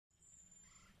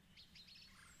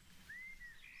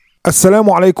Assalamu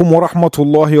alaikum wa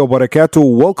rahmatullahi wa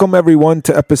barakatuh. Welcome everyone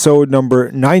to episode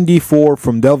number 94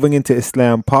 from Delving into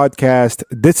Islam podcast.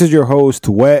 This is your host,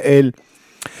 Wa'il.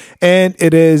 And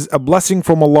it is a blessing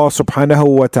from Allah subhanahu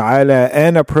wa ta'ala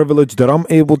and a privilege that I'm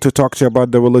able to talk to you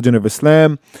about the religion of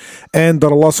Islam and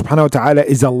that Allah subhanahu wa ta'ala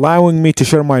is allowing me to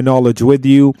share my knowledge with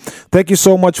you. Thank you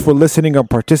so much for listening and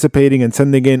participating and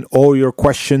sending in all your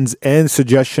questions and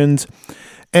suggestions.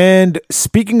 And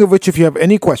speaking of which, if you have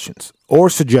any questions or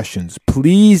suggestions,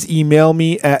 please email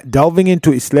me at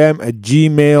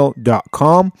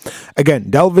delvingintoislam@gmail.com.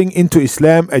 Again,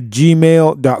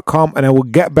 delvingintoislam@gmail.com, and I will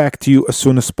get back to you as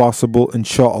soon as possible,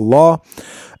 inshallah.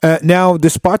 Now,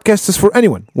 this podcast is for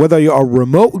anyone, whether you are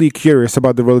remotely curious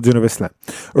about the religion of Islam,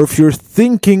 or if you're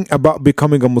thinking about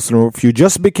becoming a Muslim, or if you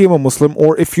just became a Muslim,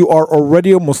 or if you are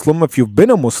already a Muslim, if you've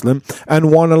been a Muslim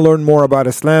and want to learn more about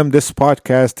Islam, this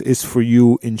podcast is for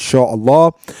you,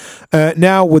 inshallah.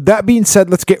 Now, with that being said,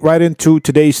 let's get right into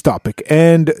today's topic.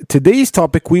 And today's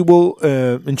topic, we will,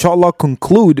 inshallah,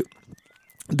 conclude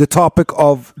the topic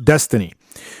of destiny.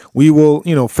 We will,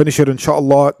 finish it,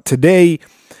 inshallah, today.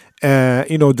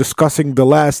 Discussing the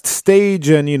last stage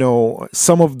and,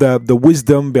 some of the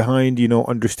wisdom behind,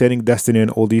 understanding destiny and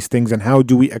all these things, and how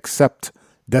do we accept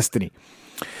destiny.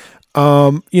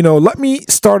 Let me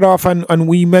start off, and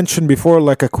we mentioned before,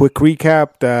 like a quick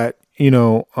recap that,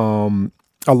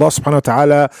 Allah subhanahu wa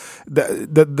ta'ala,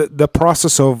 the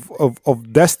process of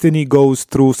destiny goes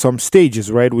through some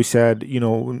stages, right? We said,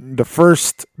 the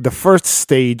first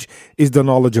stage is the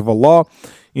knowledge of Allah.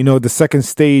 The second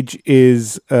stage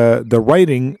is the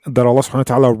writing that Allah subhanahu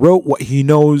wa ta'ala wrote, what He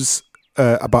knows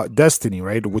about destiny,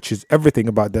 right? Which is everything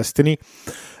about destiny.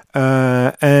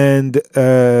 And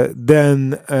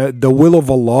then the will of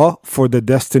Allah for the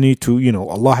destiny to,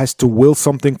 Allah has to will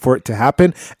something for it to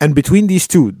happen. And between these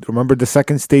two, remember the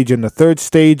second stage and the third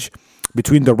stage,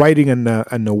 between the writing and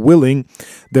the willing,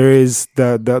 there is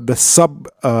the sub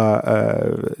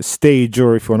stage,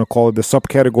 or if you want to call it the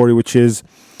subcategory, which is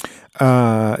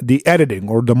the editing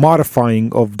or the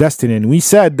modifying of destiny. And we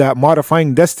said that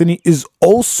modifying destiny is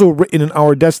also written in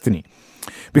our destiny,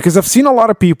 because I've seen a lot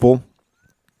of people,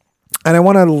 and I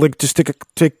want to just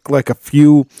take like a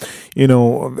few,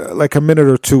 like a minute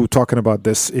or two talking about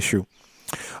this issue.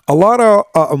 A lot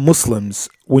of Muslims,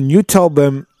 when you tell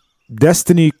them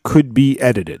destiny could be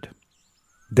edited,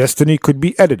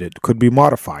 could be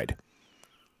modified,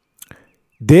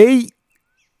 they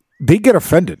get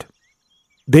offended.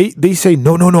 They say,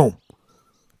 no.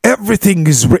 Everything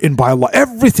is written by Allah.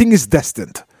 Everything is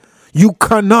destined. You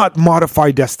cannot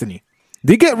modify destiny.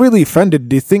 They get really offended.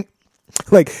 They think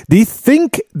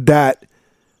that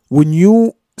when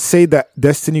you say that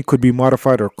destiny could be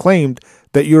modified or claimed,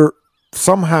 that you're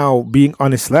somehow being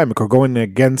un-Islamic or going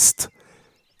against,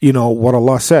 what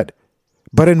Allah said.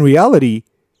 But in reality,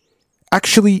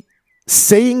 actually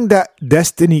saying that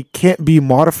destiny can't be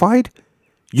modified,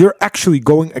 you're actually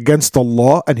going against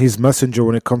Allah and His Messenger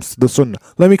when it comes to the Sunnah.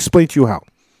 Let me explain to you how.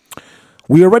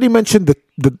 We already mentioned the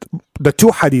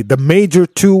two hadith, the major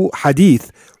two hadith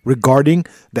regarding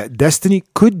that destiny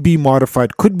could be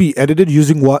modified, could be edited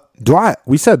using what? Dua.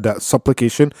 We said that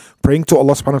supplication, praying to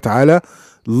Allah subhanahu wa ta'ala,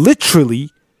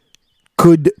 literally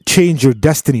could change your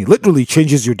destiny. Literally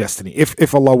changes your destiny,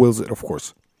 if Allah wills it, of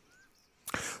course.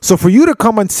 So for you to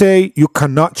come and say you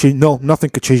cannot change, no,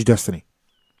 nothing could change destiny,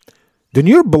 then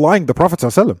you're belying the Prophet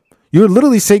ﷺ. You're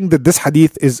literally saying that this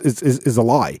hadith is a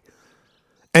lie.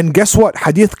 And guess what?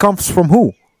 Hadith comes from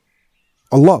who?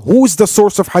 Allah. Who is the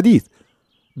source of hadith?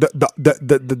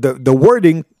 The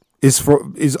wording is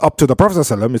up to the Prophet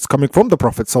ﷺ. It's coming from the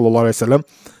Prophet ﷺ.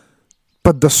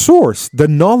 But the source, the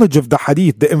knowledge of the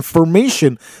hadith, the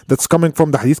information that's coming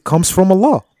from the hadith comes from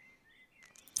Allah.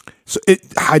 So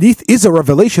hadith is a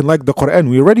revelation like the Quran.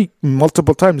 We already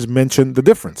multiple times mentioned the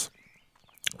difference.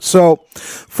 So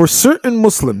for certain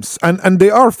Muslims, and they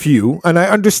are few, and I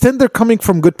understand they're coming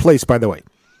from good place, by the way.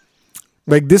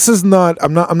 Like, this is not,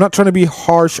 I'm not trying to be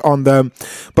harsh on them,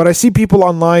 but I see people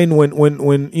online when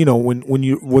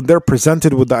they're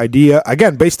presented with the idea,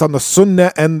 again, based on the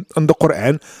Sunnah and on the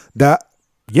Quran, that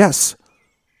yes,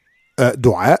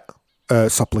 dua,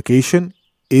 supplication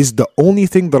is the only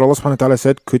thing that Allah subhanahu wa ta'ala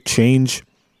said could change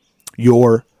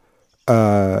your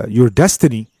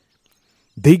destiny.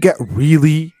 They get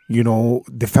really,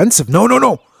 defensive.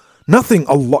 No. Nothing.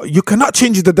 Allah, you cannot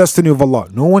change the destiny of Allah.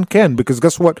 No one can, because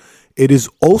guess what? It is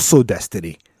also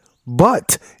destiny.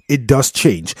 But it does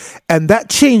change. And that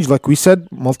change, like we said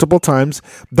multiple times,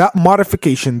 that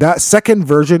modification, that second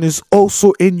version is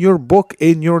also in your book,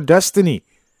 in your destiny.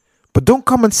 But don't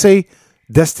come and say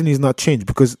destiny is not changed,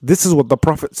 because this is what the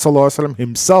Prophet ﷺ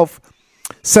himself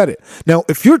Said it. Now,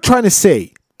 if you're trying to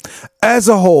say, as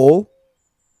a whole,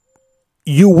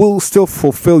 you will still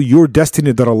fulfill your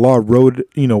destiny that Allah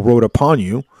wrote upon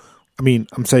you. I mean,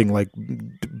 I'm saying, like,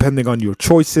 depending on your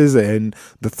choices and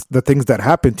the things that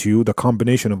happen to you, the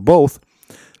combination of both,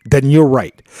 then you're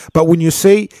right. But when you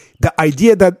say the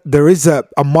idea that there is a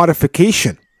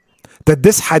modification, that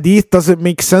this hadith doesn't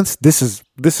make sense, this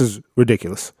is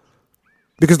ridiculous.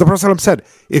 Because the Prophet ﷺ said,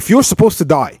 if you're supposed to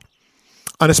die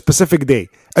on a specific day,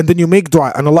 and then you make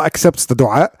dua and Allah accepts the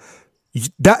dua,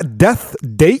 that death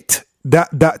date,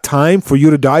 that time for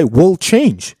you to die will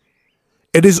change.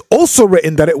 It is also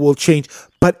written that it will change,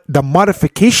 but the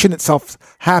modification itself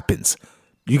happens.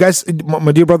 You guys,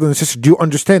 my dear brothers and sisters, do you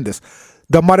understand this?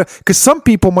 Because some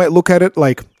people might look at it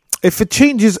like, if it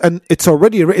changes and it's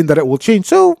already written that it will change,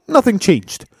 so nothing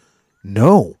changed.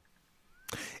 No,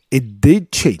 it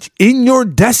did change. In your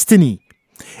destiny,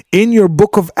 in your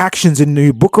book of actions, in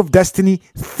your book of destiny,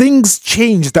 things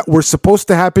changed that were supposed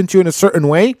to happen to you in a certain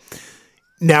way.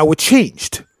 Now it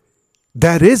changed.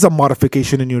 That is a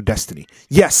modification in your destiny.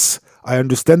 Yes, I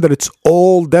understand that it's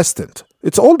all destined.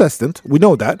 It's all destined. We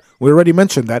know that. We already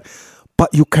mentioned that.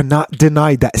 But you cannot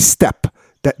deny that step,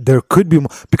 that there could be more.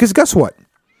 Because guess what?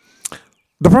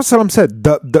 The Prophet ﷺ said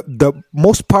the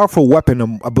most powerful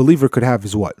weapon a believer could have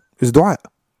is what? Is dua.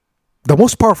 The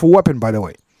most powerful weapon, by the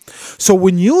way. So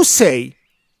when you say,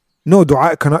 no,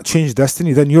 dua cannot change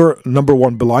destiny, then you're, number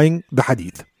one, belying the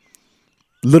hadith.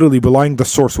 Literally belying the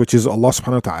source, which is Allah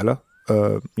subhanahu wa ta'ala.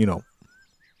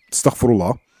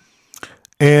 Astaghfirullah.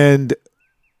 And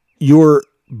you're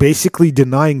basically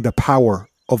denying the power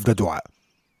of the dua.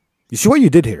 You see what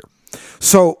you did here?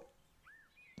 So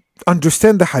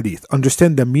understand the hadith,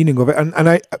 understand the meaning of it. And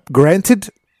I, granted,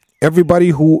 everybody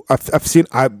who I've seen,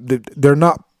 they're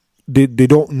not, they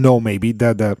don't know maybe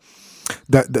the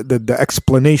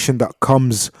explanation that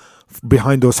comes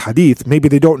behind those hadith. Maybe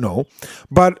they don't know,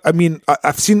 but I mean,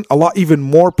 I've seen a lot, even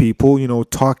more people,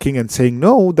 talking and saying,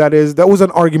 no, that was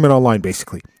an argument online.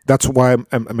 Basically, that's why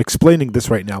I'm explaining this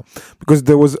right now, because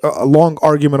there was a long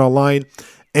argument online,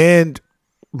 and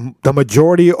the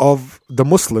majority of the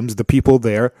Muslims, the people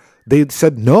there, they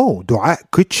said no, dua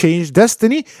could change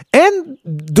destiny, and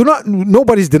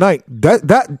nobody's denying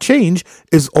that change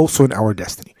is also in our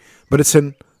destiny, but it's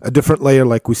in a different layer.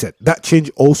 Like we said, that change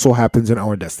also happens in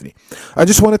our destiny. I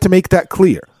just wanted to make that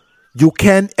clear. You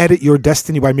can edit your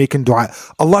destiny by making dua.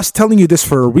 Allah's telling you this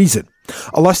for a reason.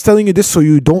 Allah's telling you this so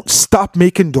you don't stop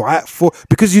making dua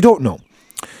because you don't know.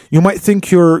 You might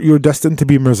think you're destined to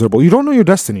be miserable. You don't know your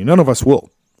destiny. None of us will,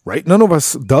 right? None of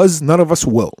us does. None of us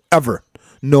will ever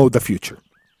know the future.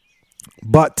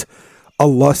 But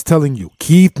Allah's telling you,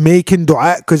 keep making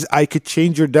dua because I could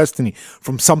change your destiny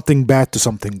from something bad to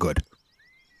something good.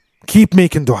 Keep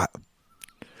making dua,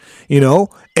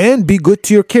 and be good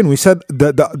to your kin. We said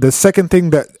the second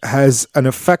thing that has an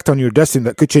effect on your destiny,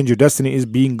 that could change your destiny, is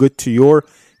being good to your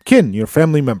kin, your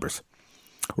family members,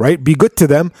 right? Be good to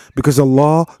them because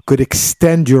Allah could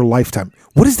extend your lifetime.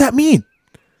 What does that mean?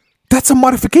 That's a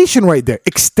modification right there.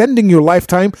 Extending your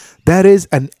lifetime, that is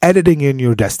an editing in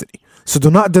your destiny. So do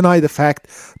not deny the fact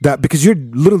that, because you're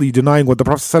literally denying what the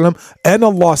Prophet ﷺ and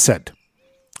Allah said.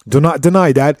 Do not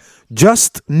deny that.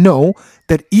 Just know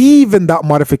that even that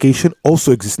modification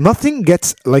also exists. Nothing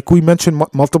gets, like we mentioned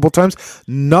multiple times,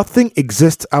 nothing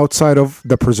exists outside of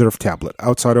the preserved tablet,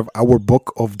 outside of our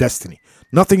book of destiny.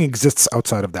 Nothing exists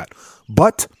outside of that.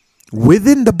 But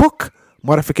within the book,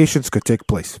 modifications could take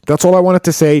place. That's all I wanted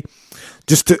to say.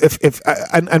 Just to,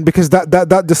 and because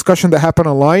that discussion that happened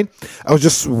online, I was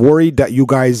just worried that you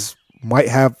guys might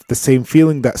have the same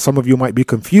feeling, that some of you might be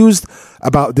confused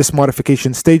about this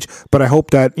modification stage, but I hope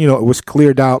that it was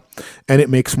cleared out and it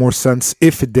makes more sense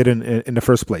if it didn't in the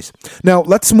first place. Now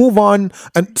let's move on,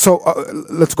 and so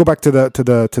let's go back to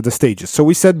the stages. So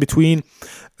we said between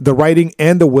the writing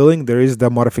and the willing, there is the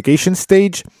modification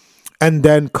stage, and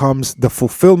then comes the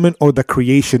fulfillment or the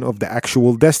creation of the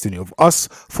actual destiny, of us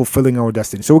fulfilling our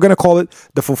destiny. So we're going to call it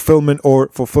the fulfillment, or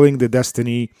fulfilling the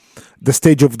destiny, the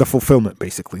stage of the fulfillment,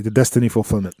 basically, the destiny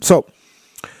fulfillment. So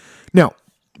now,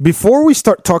 before we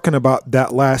start talking about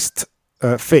that last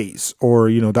phase, or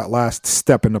that last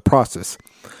step in the process,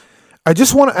 I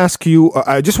just want to ask you,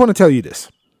 I just want to tell you this.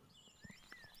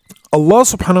 Allah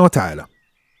subhanahu wa ta'ala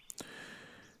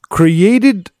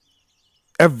created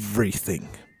everything.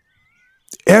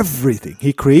 Everything.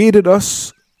 He created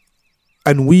us,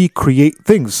 and we create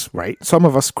things, right? Some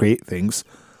of us create things.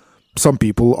 Some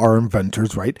people are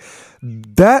inventors, right?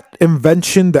 That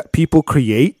invention that people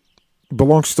create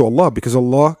belongs to Allah, because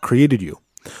Allah created you.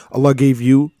 Allah gave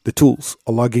you the tools.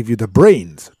 Allah gave you the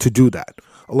brains to do that.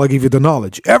 Allah gave you the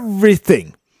knowledge.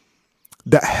 Everything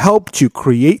that helped you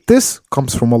create this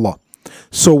comes from Allah.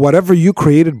 So whatever you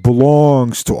created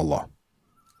belongs to Allah.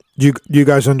 You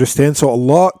guys understand? So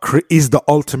Allah is the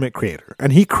ultimate creator,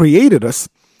 and He created us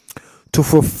to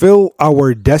fulfill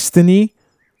our destiny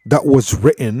that was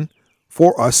written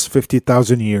for us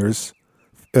 50,000 years,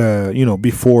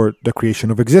 before the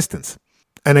creation of existence.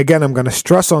 And again, I'm going to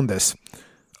stress on this.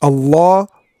 Allah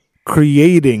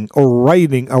creating or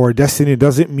writing our destiny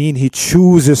doesn't mean He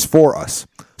chooses for us.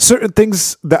 Certain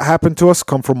things that happen to us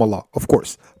come from Allah, of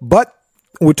course. But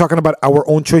we're talking about our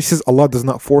own choices. Allah does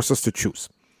not force us to choose.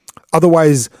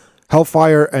 Otherwise,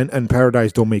 hellfire and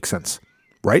paradise don't make sense,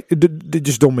 right? They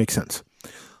just don't make sense.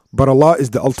 But Allah is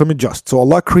the ultimate just. So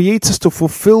Allah creates us to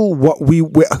fulfill what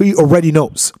He already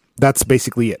knows. That's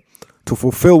basically it. To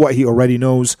fulfill what He already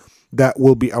knows, that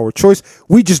will be our choice.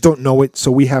 We just don't know it,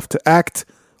 so we have to act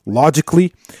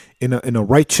logically, in a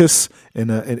righteous, in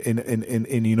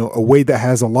a way that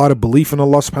has a lot of belief in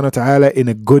Allah subhanahu wa ta'ala, in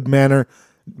a good manner,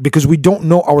 because we don't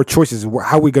know our choices,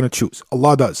 how we're going to choose.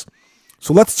 Allah does.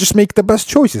 So let's just make the best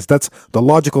choices. That's the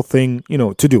logical thing,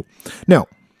 to do. Now,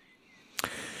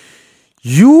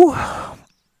 you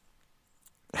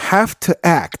have to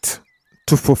act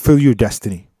to fulfill your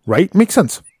destiny, right? Makes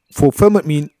sense. Fulfillment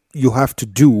means you have to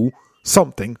do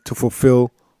something to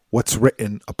fulfill what's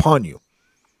written upon you.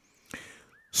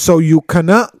 So you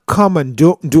cannot come and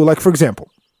do like, for example,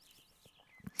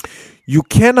 you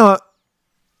cannot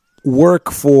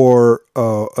work for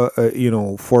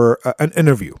an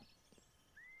interview.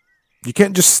 You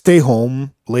can't just stay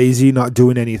home, lazy, not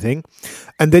doing anything,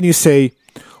 and then you say,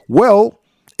 well,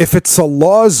 if it's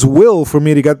Allah's will for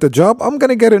me to get the job, I'm going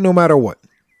to get it no matter what.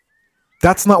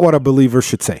 That's not what a believer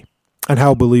should say and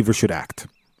how a believer should act.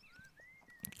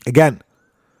 Again,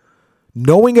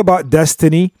 knowing about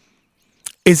destiny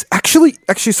is actually,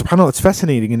 subhanAllah, it's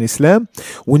fascinating in Islam.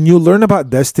 When you learn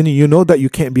about destiny, you know that you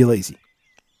can't be lazy.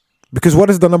 Because what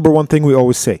is the number one thing we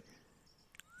always say?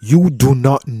 You do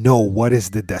not know what is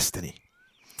the destiny.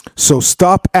 So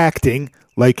stop acting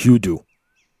like you do.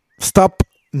 Stop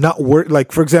not work.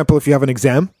 Like, for example, if you have an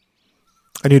exam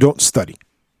and you don't study,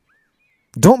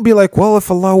 don't be like, well,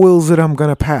 if Allah wills it, I'm going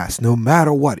to pass no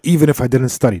matter what, even if I didn't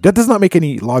study. That does not make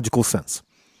any logical sense.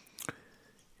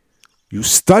 You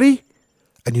study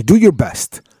and you do your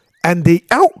best, and the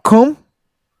outcome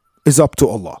is up to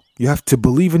Allah. You have to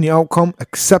believe in the outcome,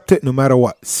 accept it no matter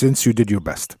what, since you did your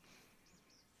best.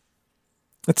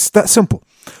 It's that simple.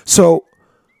 So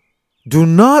do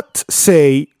not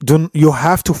say you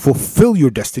have to fulfill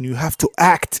your destiny. You have to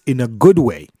act in a good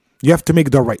way. You have to make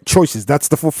the right choices. That's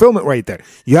the fulfillment right there.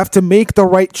 You have to make the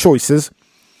right choices,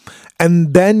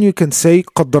 and then you can say,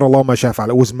 قَدَّرَ اللَّهُ مَا شَاءَ فَعَلَ.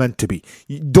 It was meant to be.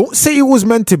 Don't say it was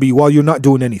meant to be while you're not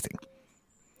doing anything.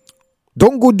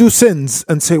 Don't go do sins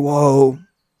and say, well,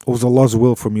 it was Allah's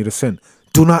will for me to sin.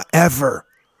 Do not ever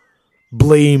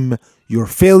blame your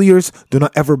failures. Do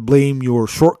not ever blame your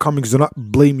shortcomings. Do not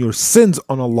blame your sins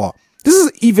on Allah. This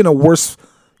is even a worse,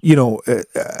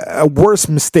 a worse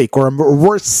mistake or a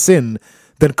worse sin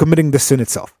than committing the sin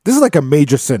itself. This is like a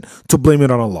major sin, to blame it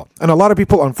on Allah. And a lot of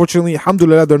people, unfortunately,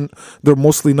 alhamdulillah, they're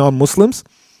mostly non-Muslims.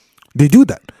 They do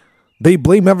that. They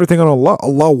blame everything on Allah.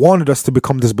 Allah wanted us to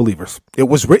become disbelievers. It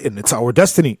was written. It's our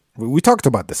destiny. We talked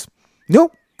about this.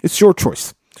 No, it's your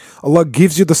choice. Allah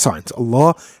gives you the signs.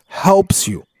 Allah helps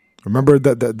you. Remember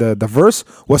the verse?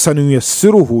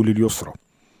 وَسَنُيَسِّرُهُ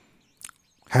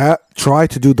لِلْيُسْرَ. Try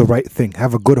to do the right thing.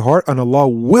 Have a good heart, and Allah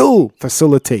will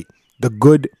facilitate the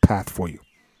good path for you.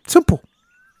 Simple.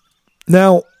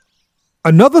 Now,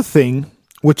 another thing,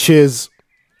 which is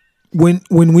when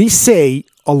we say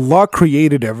Allah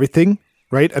created everything,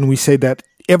 right? And we say that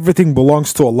everything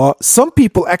belongs to Allah, some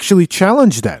people actually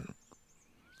challenge that.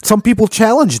 Some people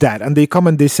challenge that, and they come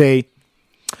and they say,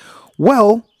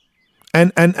 well,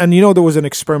 and there was an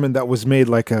experiment that was made,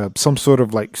 like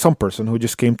some person who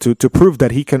just came to prove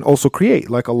that he can also create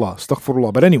like Allah,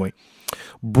 astaghfirullah. But anyway,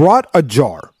 brought a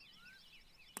jar,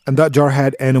 and that jar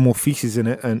had animal feces in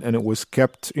it, and it was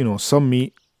kept, some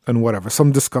meat and whatever,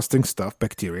 some disgusting stuff,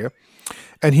 bacteria,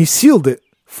 and he sealed it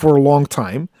for a long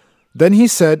time. Then he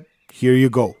said, here you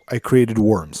go, I created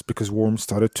worms, because worms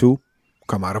started to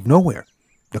come out of nowhere.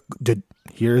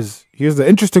 Here's the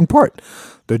interesting part.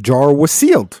 The jar was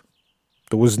sealed.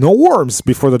 There was no worms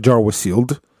before the jar was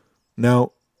sealed.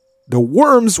 Now, the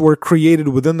worms were created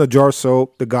within the jar,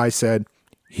 so the guy said,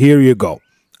 here you go,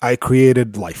 I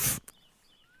created life.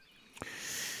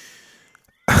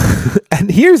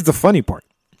 And here's the funny part.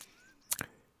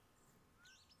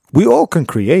 We all can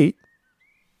create.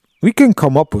 We can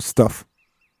come up with stuff.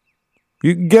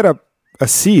 You can get a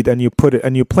seed and you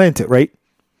plant it, right?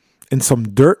 In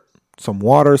some dirt, some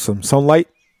water, some sunlight.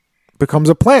 becomes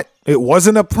a plant. It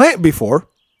wasn't a plant before.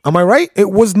 Am I right?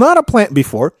 It was not a plant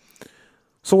before.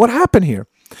 So what happened here?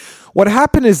 What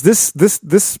happened is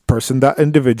this person, that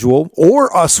individual,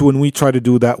 or us, when we try to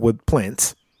do that with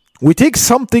plants, we take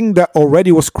something that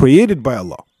already was created by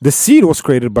Allah. The seed was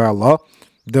created by Allah.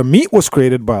 The meat was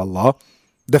created by Allah.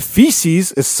 The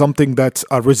feces is something that's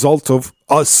a result of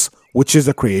us, which is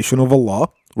a creation of Allah,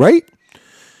 right?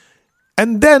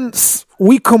 And then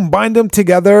we combine them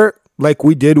together like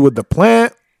we did with the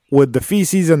plant, with the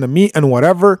feces and the meat and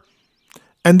whatever.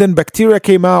 And then bacteria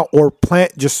came out, or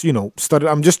plant just, started.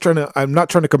 I'm not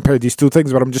trying to compare these two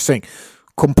things, but I'm just saying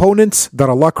components that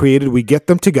Allah created, we get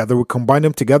them together, we combine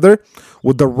them together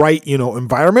with the right,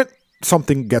 environment,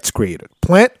 something gets created.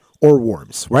 Plant or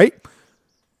worms, right?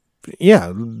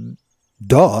 Yeah,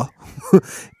 duh.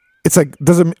 It's like,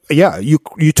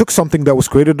 you took something that was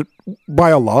created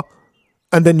by Allah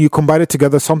and then you combine it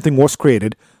together, something was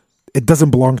created. It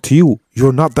doesn't belong to you.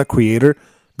 You're not the creator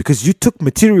because you took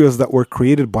materials that were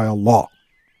created by Allah.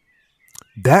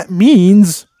 That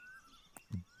means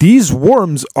these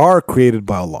worms are created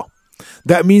by Allah.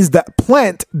 That means that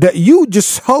plant that you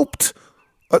just helped,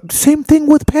 same thing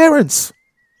with parents.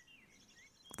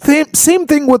 Same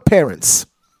thing with parents.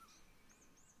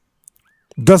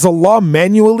 Does Allah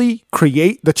manually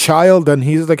create the child and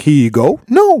he's like, here you go?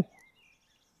 No.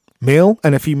 Male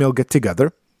and a female get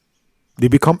together. They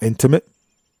become intimate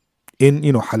in,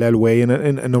 halal way and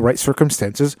in the right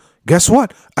circumstances. Guess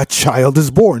what? A child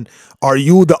is born. Are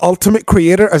you the ultimate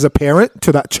creator as a parent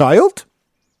to that child?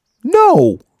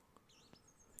 No.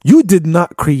 You did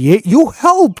not create. You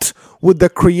helped with the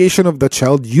creation of the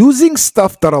child using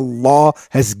stuff that Allah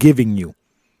has given you.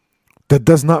 That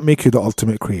does not make you the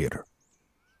ultimate creator.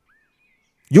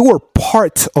 You were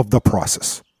part of the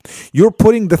process. You're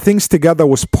putting the things together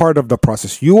was part of the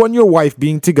process. You and your wife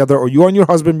being together, or you and your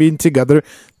husband being together,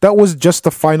 that was just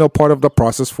the final part of the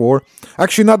process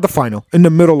actually not the final, in the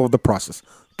middle of the process.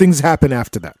 Things happen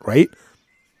after that, right?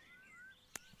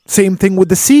 Same thing with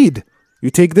the seed. You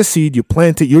take the seed, you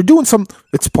plant it,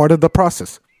 it's part of the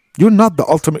process. You're not the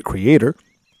ultimate creator.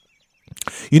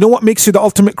 You know what makes you the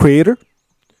ultimate creator?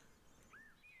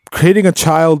 Creating a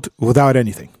child without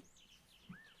anything.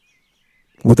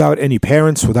 Without any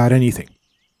parents, without anything.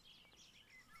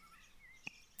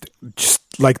 Just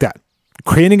like that.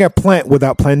 Creating a plant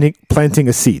without planting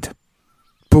a seed.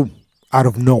 Boom. Out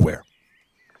of nowhere.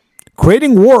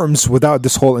 Creating worms without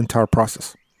this whole entire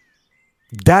process.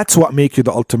 That's what makes you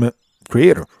the ultimate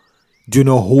creator. Do you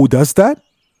know who does that?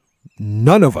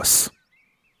 None of us.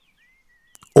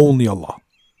 Only Allah.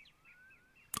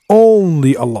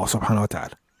 Only Allah subhanahu wa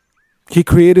ta'ala. He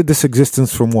created this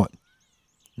existence from what?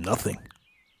 Nothing.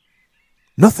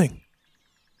 Nothing.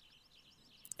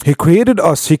 He created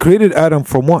us. He created Adam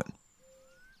from what?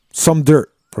 Some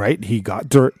dirt, right? He got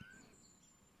dirt.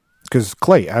 Because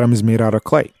clay. Adam is made out of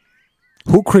clay.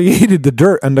 Who created the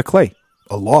dirt and the clay?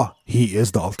 Allah. He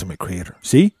is the ultimate creator.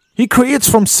 See? He creates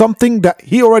from something that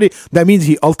means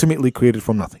he ultimately created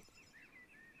from nothing.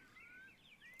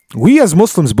 We as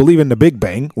Muslims believe in the Big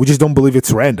Bang. We just don't believe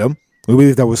it's random. We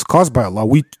believe that was caused by Allah.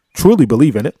 We truly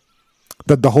believe in it.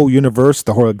 That the whole universe,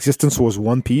 the whole existence was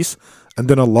one piece. And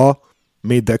then Allah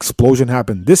made the explosion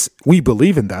happen. We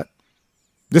believe in that.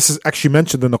 This is actually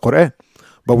mentioned in the Quran.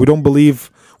 But we don't believe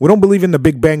in the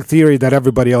Big Bang theory that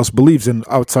everybody else believes in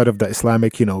outside of the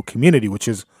Islamic, community, which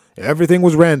is everything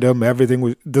was random.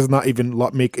 Does not even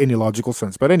make any logical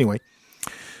sense. But anyway,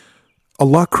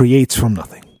 Allah creates from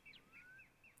nothing.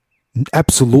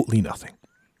 Absolutely nothing.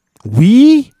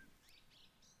 We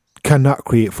cannot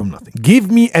create from nothing.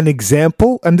 Give me an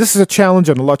example, and this is a challenge,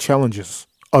 and Allah challenges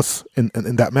us in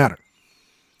that matter.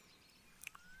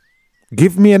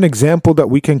 Give me an example that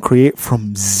we can create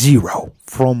from zero.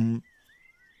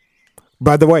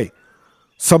 By the way,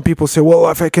 some people say, well,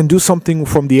 if I can do something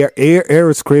from the air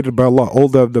is created by Allah. All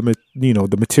the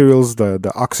materials,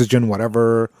 the oxygen,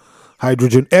 whatever,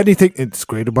 hydrogen, anything, it's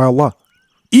created by Allah.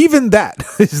 Even that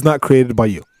is not created by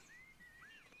you.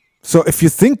 So if you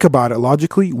think about it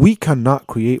logically, we cannot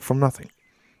create from nothing.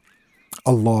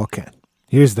 Allah can.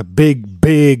 Here's the big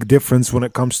difference when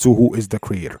it comes to who is the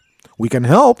creator. We can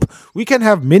help. We can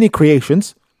have many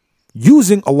creations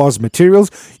using Allah's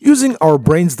materials, using our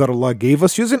brains that Allah gave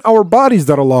us, using our bodies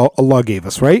that Allah gave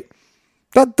us, right?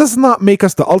 That does not make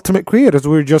us the ultimate creators.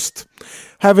 We're just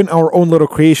having our own little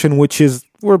creation,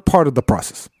 we're part of the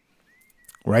process,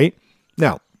 right?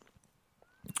 Now,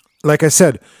 like I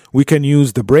said, we can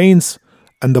use the brains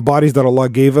and the bodies that Allah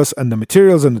gave us and the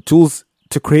materials and the tools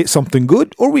to create something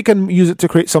good, or we can use it to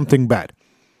create something bad.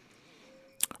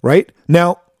 Right?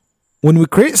 Now, when we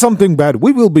create something bad,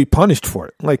 we will be punished for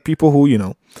it. Like people who,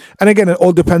 and again, it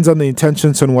all depends on the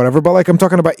intentions and whatever, but like I'm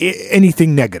talking about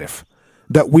anything negative,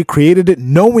 that we created it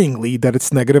knowingly that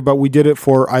it's negative, but we did it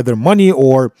for either money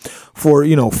or for,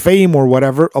 fame or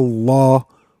whatever. Allah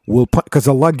will, because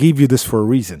Allah gave you this for a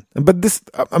reason. But this,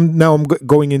 I'm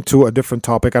going into a different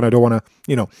topic, and I don't want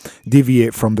to,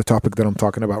 deviate from the topic that I'm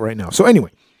talking about right now. So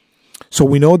anyway, so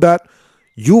we know that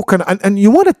you can, and you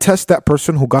want to test that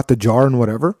person who got the jar and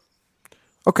whatever.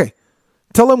 Okay,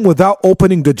 tell him without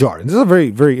opening the jar. And this is a very,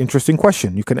 very interesting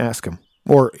question you can ask him,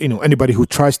 or anybody who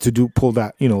tries to pull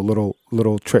that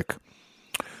little trick.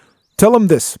 Tell him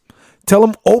this. Tell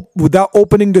him without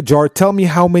opening the jar. Tell me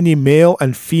how many male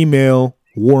and female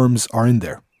worms are in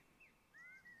there.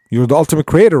 You're the ultimate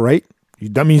creator, right?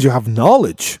 That means you have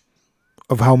knowledge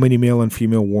of how many male and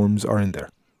female worms are in there.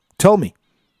 Tell me.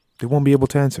 They won't be able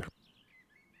to answer.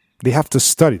 They have to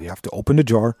study. They have to open the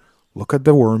jar, look at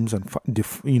the worms, and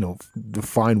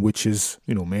define which is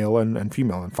male and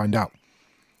female, and find out.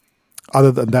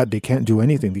 Other than that, they can't do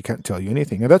anything. They can't tell you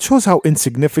anything, and that shows how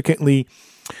insignificantly,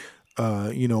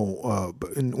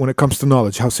 when it comes to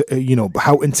knowledge,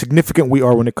 how insignificant we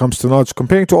are when it comes to knowledge,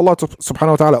 comparing to Allah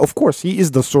Subhanahu wa Taala. Of course, He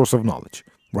is the source of knowledge,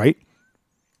 right?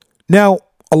 Now,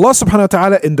 Allah Subhanahu wa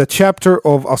Taala in the chapter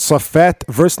of As-Saffat,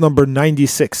 verse number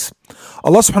 96,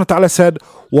 Allah Subhanahu wa Taala said,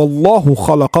 "Wallahu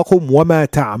khalaqakum wama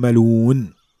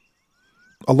ta'malun."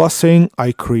 Allah saying,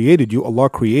 I created you, Allah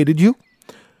created you,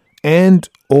 and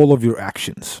all of your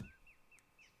actions.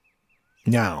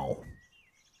 Now,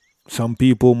 some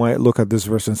people might look at this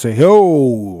verse and say,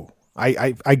 "Oh,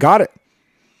 I got it.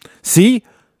 See,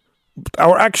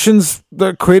 our actions,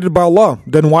 they're created by Allah.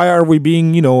 Then why are we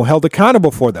being, held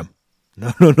accountable for them?"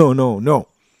 No.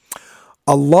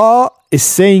 Allah is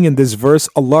saying in this verse,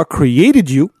 Allah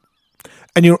created you,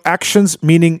 and your actions,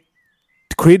 meaning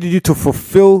created you to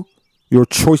fulfill your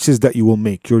choices that you will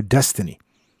make, your destiny.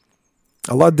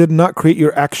 Allah did not create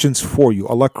your actions for you.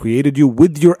 Allah created you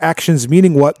with your actions,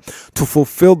 meaning what? To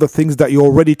fulfill the things that you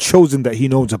already chosen that He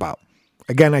knows about.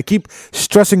 Again, I keep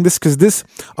stressing this because this,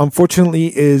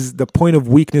 unfortunately, is the point of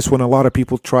weakness when a lot of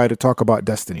people try to talk about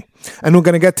destiny. And we're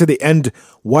going to get to the end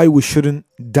why we shouldn't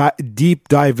deep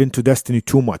dive into destiny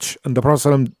too much. And the Prophet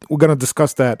ﷺ, we're going to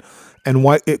discuss that and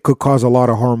why it could cause a lot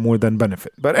of harm more than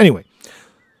benefit. But anyway,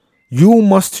 you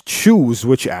must choose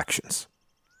which actions.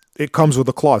 It comes with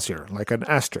a clause here, like an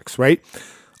asterisk, right?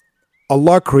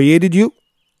 Allah created you.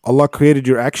 Allah created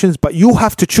your actions, but you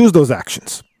have to choose those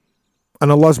actions.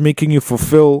 And Allah is making you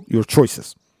fulfill your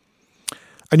choices.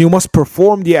 And you must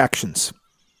perform the actions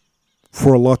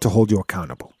for Allah to hold you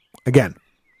accountable. Again,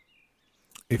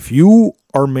 if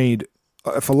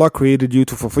Allah created you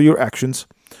to fulfill your actions,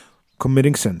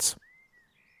 committing sins,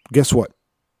 guess what?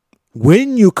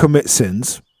 When you commit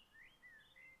sins,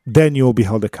 then you'll be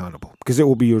held accountable because it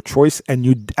will be your choice and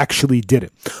you actually did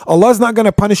it. Allah is not going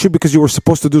to punish you because you were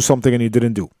supposed to do something and you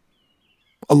didn't do.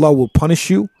 Allah will punish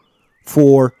you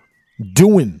for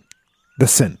doing the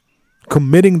sin,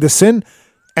 committing the sin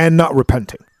and not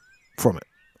repenting from it,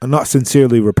 and not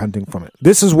sincerely repenting from it.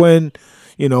 This is when,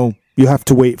 you have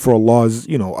to wait for Allah's,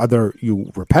 either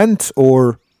you repent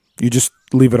or you just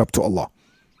leave it up to Allah.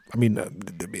 I mean,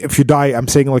 if you die, I'm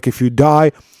saying like if you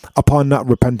die upon not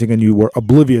repenting and you were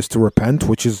oblivious to repent,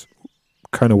 which is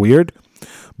kind of weird.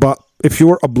 But if you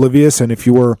were oblivious and if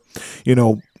you were,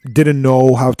 didn't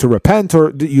know how to repent,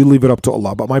 or you leave it up to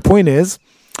Allah. But my point is,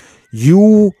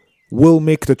 you will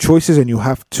make the choices and you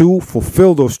have to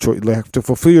fulfill those choices. You have to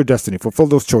fulfill your destiny, fulfill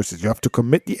those choices. You have to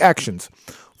commit the actions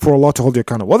for Allah to hold you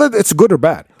accountable, whether it's good or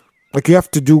bad. Like you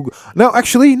have to do. Now,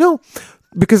 actually, no.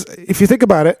 Because if you think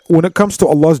about it, when it comes to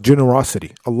Allah's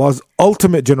generosity, Allah's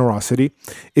ultimate generosity,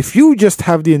 if you just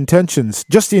have the intentions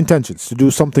to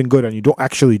do something good and you don't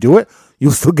actually do it,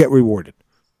 you'll still get rewarded.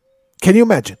 Can you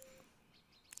imagine?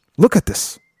 Look at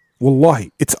this.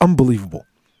 Wallahi, it's unbelievable.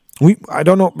 I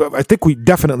don't know, I think we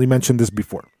definitely mentioned this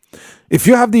before. If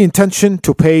you have the intention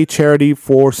to pay charity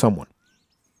for someone,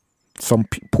 some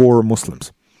poor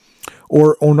Muslims,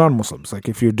 or non-Muslims, like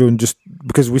if you're doing just,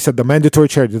 because we said the mandatory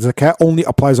charity, the zakat only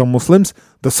applies on Muslims.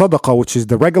 The sadaqah, which is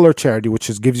the regular charity, which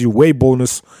gives you more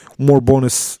bonus,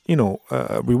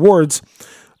 rewards.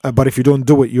 But if you don't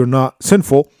do it, you're not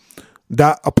sinful.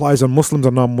 That applies on Muslims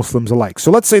and non-Muslims alike.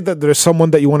 So let's say that there's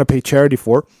someone that you want to pay charity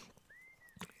for,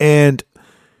 and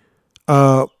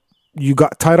you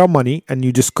got tight on money and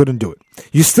you just couldn't do it.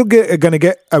 You still gonna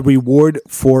get a reward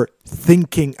for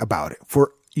thinking about it,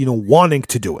 for wanting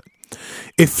to do it.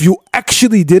 If you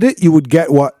actually did it, you would get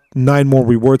 9 more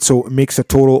rewards. So it makes a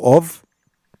total of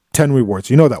 10 rewards.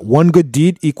 You know that one good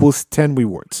deed equals 10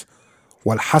 rewards.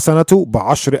 وَالْحَسَنَةُ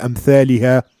بَعَشْرِ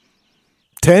أَمْثَالِهَا.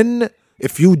 10,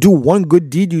 if you do one good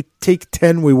deed, you take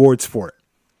 10 rewards for it.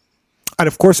 And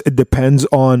of course, it depends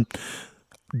on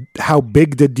how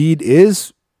big the deed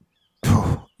is.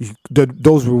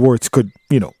 Those rewards could,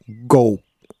 go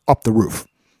up the roof.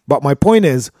 But my point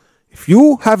is, if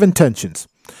you have intentions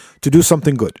to do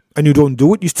something good and you don't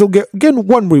do it, you still get, again,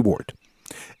 one reward.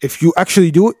 If you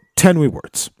actually do it, 10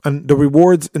 rewards. And the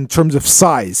rewards in terms of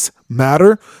size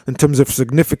matter, in terms of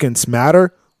significance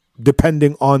matter,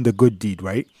 depending on the good deed,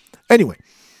 right? Anyway,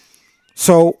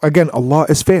 so again, Allah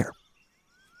is fair.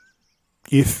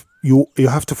 If you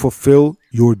have to fulfill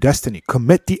your destiny,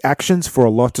 commit the actions for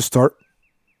Allah to start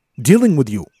dealing with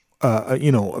you,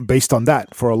 based on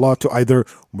that, for Allah to either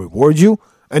reward you.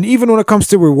 And even when it comes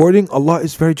to rewarding, Allah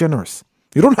is very generous.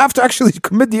 You don't have to actually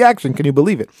commit the action, can you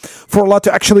believe it? For Allah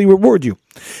to actually reward you.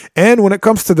 And when it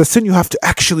comes to the sin, you have to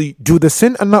actually do the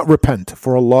sin and not repent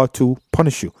for Allah to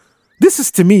punish you. This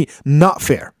is, to me, not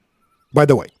fair, by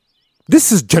the way.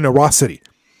 This is generosity.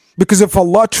 Because if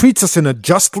Allah treats us in a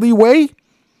justly way,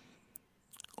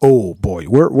 oh boy,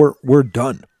 we're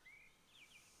done.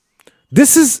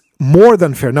 This is more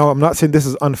than fair. Now, I'm not saying this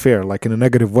is unfair, like in a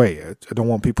negative way. I don't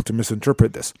want people to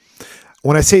misinterpret this.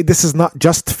 When I say this is not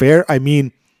just fair, I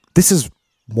mean this is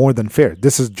more than fair.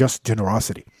 This is just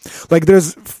generosity. Like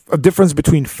there's a difference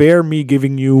between fair, me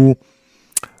giving you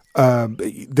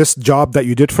this job that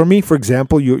you did for me. For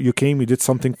example, you came, you did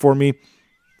something for me,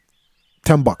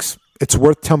 $10. It's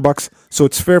worth $10, so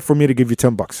it's fair for me to give you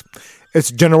 $10.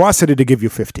 It's generosity to give you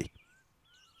 50.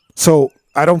 So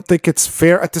I don't think it's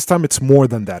fair at this time. It's more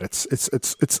than that.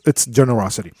 It's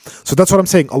generosity. So that's what I'm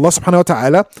saying. Allah subhanahu wa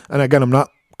ta'ala, and again, I'm not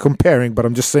comparing, but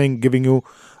I'm just saying, giving you,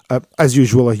 as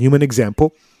usual, a human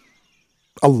example.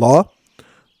 Allah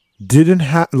didn't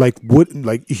have,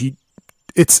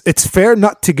 it's fair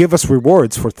not to give us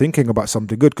rewards for thinking about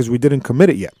something good because we didn't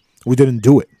commit it yet. We didn't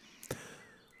do it.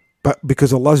 But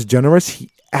because Allah is generous,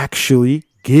 He actually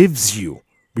gives you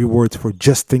rewards for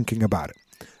just thinking about it.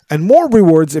 And more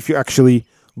rewards if you actually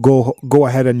go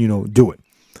ahead and, do it.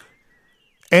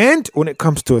 And when it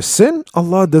comes to a sin,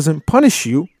 Allah doesn't punish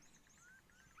you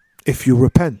if you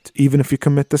repent, even if you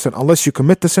commit the sin. Unless you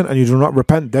commit the sin and you do not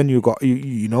repent, then you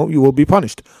will be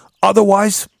punished.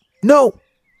 Otherwise, no.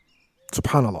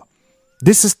 Subhanallah.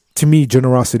 This is, to me,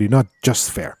 generosity, not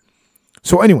just fair.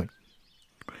 So anyway,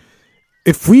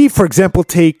 if we, for example,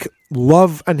 take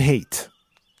love and hate,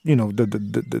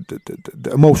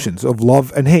 the emotions of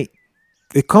love and hate,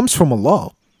 it comes from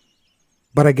Allah.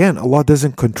 But again, Allah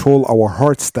doesn't control our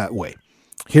hearts that way.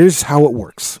 Here's how it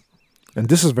works. And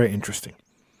this is very interesting.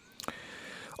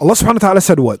 Allah subhanahu wa ta'ala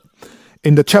said what?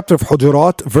 In the chapter of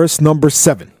Hujurat, verse number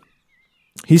 7.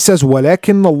 He says,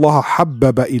 وَلَكِنَّ اللَّهَ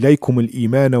حَبَّبَ إِلَيْكُمُ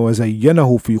الْإِيمَانَ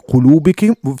وَزَيَّنَهُ فِي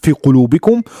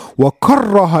قُلُوبِكُمْ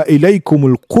وَكَرَّهَ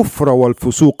إِلَيْكُمُ الْكُفْرَ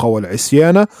وَالْفُسُوقَ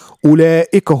وَالْعِصْيَانَ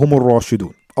أُولَئِكَ هُمُ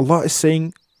الرَّاشِدُونَ. Allah is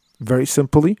saying, very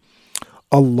simply,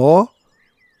 Allah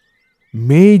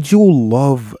made you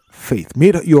love faith,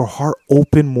 made your heart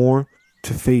open more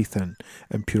to faith and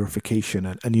purification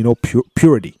and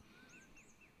purity,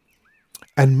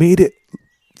 and made it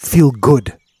feel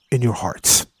good in your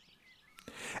hearts.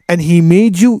 And He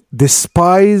made you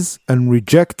despise and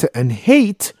reject and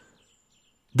hate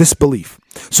disbelief.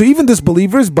 So even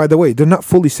disbelievers, by the way, they're not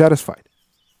fully satisfied.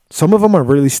 Some of them are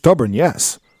really stubborn,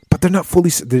 yes, but they're not fully,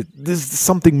 there's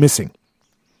something missing.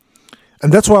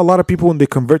 And that's why a lot of people, when they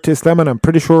convert to Islam, and I'm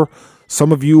pretty sure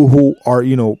some of you who are,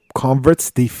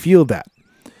 converts, they feel that.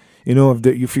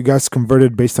 If you guys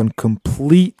converted based on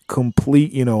complete,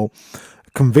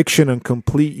 conviction and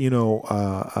complete,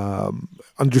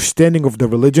 understanding of the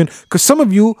religion. Because some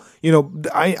of you,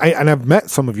 I've met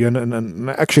some of you, and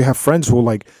I actually have friends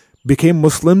who became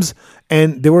Muslims,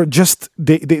 and they were just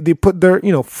they put their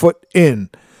foot in,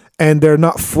 and they're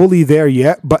not fully there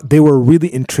yet, but they were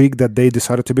really intrigued that they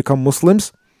decided to become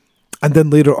Muslims, and then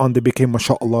later on they became,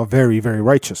 mashallah, very, very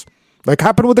righteous. Like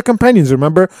happened with the companions.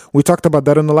 Remember, we talked about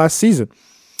that in the last season.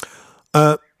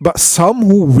 But some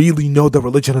who really know the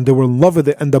religion and they were in love with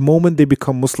it, and the moment they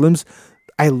become Muslims,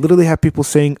 I literally have people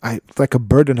saying, like a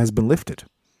burden has been lifted.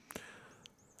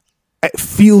 It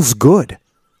feels good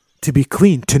to be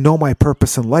clean, to know my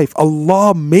purpose in life.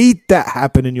 Allah made that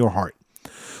happen in your heart.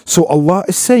 So Allah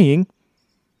is saying,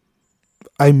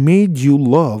 I made you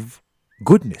love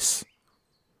goodness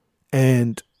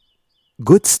and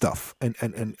good stuff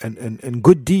and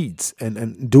good deeds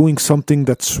and doing something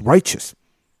that's righteous.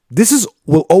 This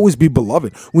will always be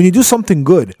beloved. When you do something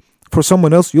good for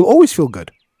someone else, you'll always feel good.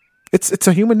 It's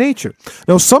a human nature.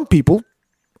 Now, some people,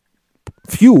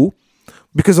 few,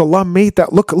 because Allah made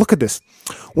that. Look at this.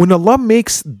 When Allah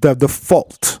makes the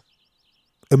fault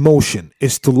emotion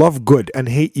is to love good and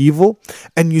hate evil,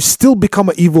 and you still become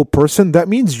an evil person, that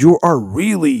means you are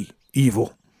really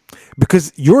evil.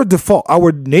 Because your default,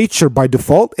 our nature by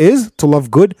default, is to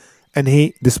love good and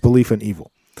hate disbelief and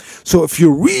evil. So if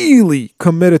you're really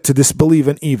committed to disbelief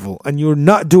and evil and you're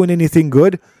not doing anything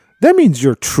good, that means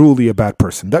you're truly a bad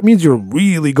person. That means you're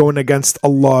really going against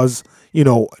Allah's,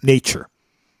 nature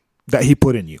that He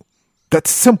put in you.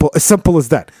 That's simple, as simple as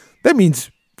that. That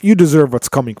means you deserve what's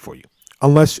coming for you.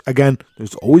 Unless, again,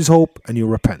 there's always hope and you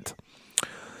repent.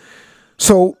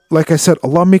 So, like I said,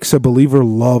 Allah makes a believer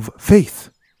love faith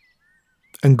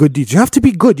and good deeds. You have to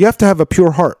be good. You have to have a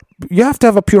pure heart. You have to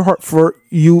have a pure heart for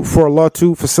Allah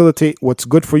to facilitate what's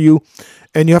good for you.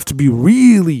 And you have to be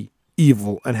really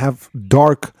evil and have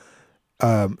dark,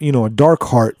 a dark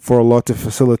heart for Allah to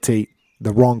facilitate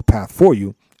the wrong path for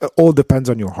you. It all depends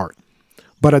on your heart.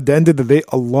 But at the end of the day,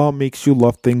 Allah makes you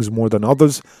love things more than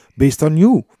others based on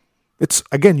you. It's,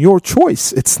 again, your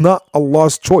choice. It's not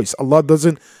Allah's choice. Allah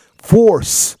doesn't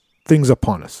force things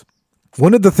upon us.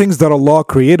 One of the things that Allah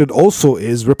created also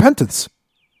is repentance.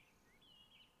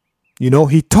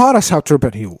 He taught us how to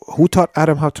repent. Who taught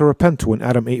Adam how to repent when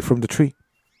Adam ate from the tree?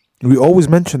 We always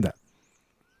mention that.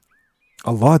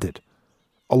 Allah did.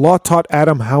 Allah taught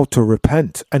Adam how to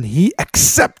repent, and He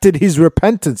accepted his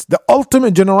repentance. The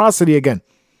ultimate generosity again.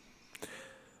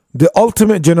 The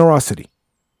ultimate generosity.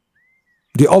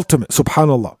 The ultimate,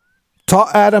 subhanallah.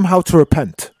 Taught Adam how to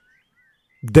repent.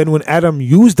 Then when Adam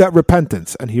used that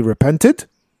repentance and he repented,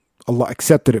 Allah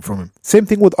accepted it from him. Same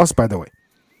thing with us, by the way.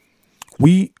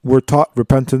 We were taught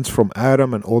repentance from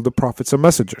Adam and all the prophets and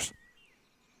messengers.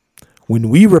 When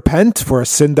we repent for a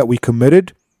sin that we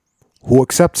committed, who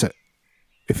accepts it?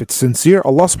 If it's sincere,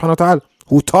 Allah subhanahu wa ta'ala.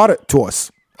 Who taught it to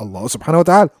us? Allah subhanahu wa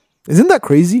ta'ala. Isn't that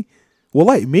crazy?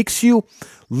 Wallah, it makes you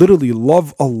literally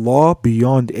love Allah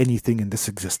beyond anything in this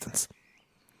existence.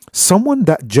 Someone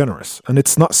that generous, and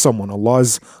it's not someone, Allah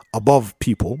is above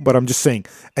people, but I'm just saying,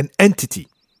 an entity,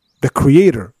 the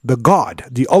creator, the God,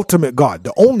 the ultimate God,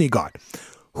 the only God,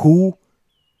 who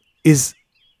is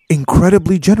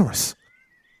incredibly generous,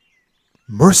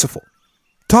 merciful,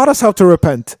 taught us how to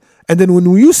repent, and then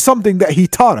when we use something that He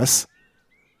taught us,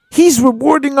 He's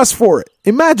rewarding us for it.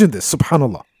 Imagine this,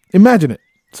 subhanallah. Imagine it,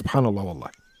 subhanallah,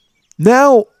 wallah.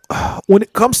 Now, when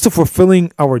it comes to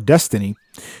fulfilling our destiny,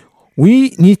 we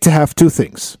need to have two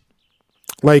things.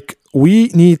 Like, we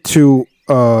need to,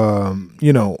 have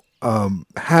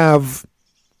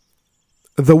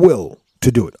the will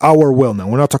to do it. Our will now.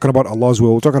 We're not talking about Allah's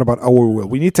will. We're talking about our will.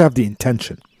 We need to have the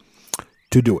intention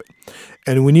to do it.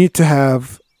 And we need to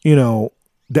have,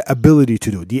 the ability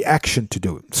to do it, the action to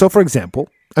do it. So, for example,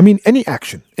 any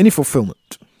action, any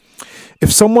fulfillment.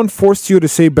 If someone forced you to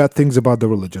say bad things about the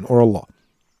religion or Allah.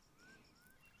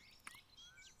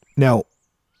 Now,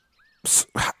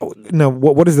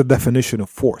 what is the definition of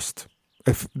forced?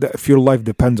 If your life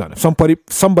depends on it.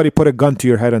 Somebody put a gun to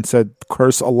your head and said,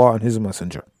 curse Allah and His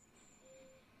messenger.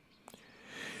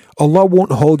 Allah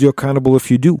won't hold you accountable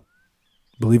if you do.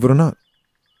 Believe it or not.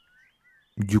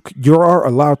 You are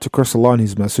allowed to curse Allah and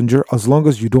His messenger as long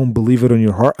as you don't believe it in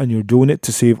your heart and you're doing it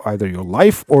to save either your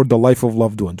life or the life of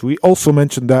loved ones. We also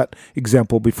mentioned that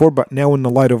example before, but now in the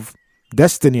light of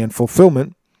destiny and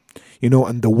fulfillment,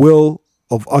 and the will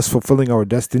of us fulfilling our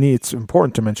destiny, it's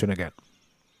important to mention again.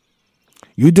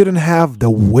 You didn't have the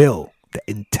will, the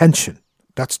intention.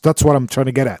 That's what I'm trying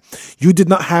to get at. You did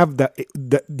not have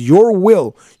your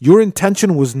will, your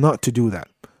intention was not to do that,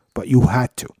 but you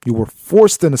had to. You were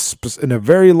forced in a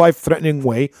very life-threatening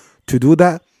way to do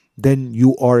that. Then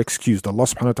you are excused. Allah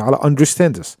subhanahu wa ta'ala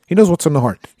understands this. He knows what's in the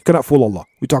heart. You cannot fool Allah.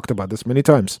 We talked about this many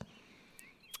times.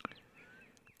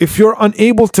 If you're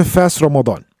unable to fast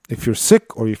Ramadan, if you're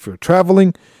sick or if you're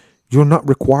traveling, you're not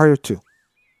required to.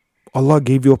 Allah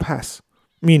gave you a pass.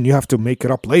 You have to make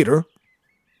it up later.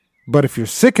 But if you're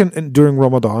sick during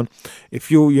Ramadan, if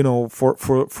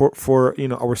for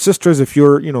our sisters, if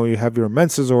you have your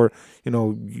menses or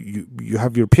you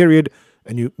have your period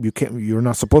and you're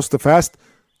not supposed to fast,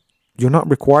 you're not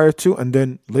required to. And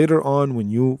then later on, when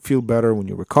you feel better, when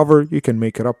you recover, you can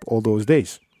make it up all those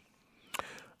days.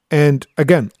 And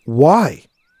again, why?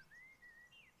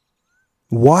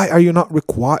 Why are you not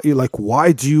required?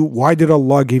 Why did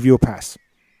Allah give you a pass?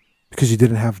 Because you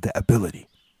didn't have the ability.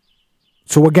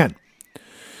 So again,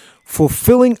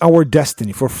 fulfilling our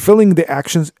destiny, fulfilling the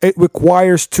actions, it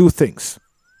requires two things.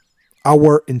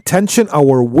 Our intention,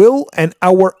 our will, and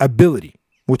our ability,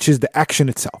 which is the action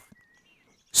itself.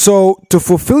 So to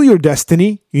fulfill your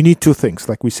destiny, you need two things,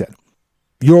 like we said.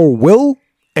 Your will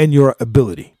and your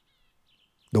ability.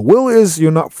 The will is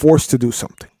you're not forced to do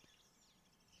something.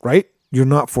 Right? You're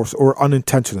not forced or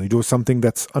unintentional. You do something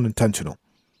that's unintentional.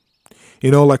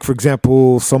 Like for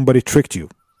example, somebody tricked you.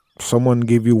 Someone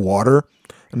gave you water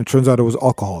and it turns out there was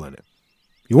alcohol in it.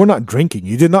 You were not drinking.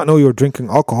 You did not know you were drinking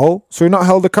alcohol, so you're not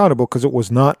held accountable because it was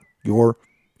not your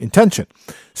intention.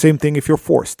 Same thing if you're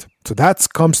forced. So that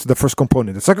comes to the first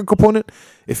component. The second component,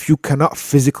 if you cannot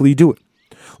physically do it.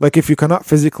 Like if you cannot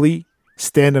physically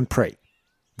stand and pray,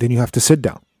 then you have to sit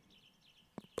down.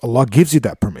 Allah gives you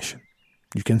that permission.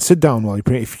 You can sit down while you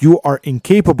pray if you are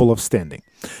incapable of standing.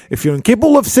 If you're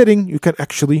incapable of sitting, you can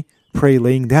actually pray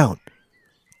laying down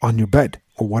on your bed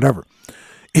or whatever.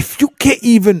 If you can't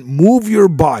even move your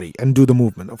body and do the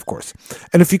movement, of course.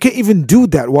 And if you can't even do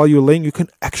that while you're laying, you can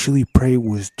actually pray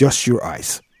with just your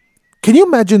eyes. Can you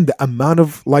imagine the amount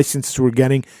of licenses we're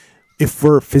getting if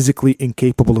we're physically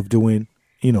incapable of doing,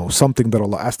 something that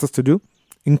Allah asked us to do?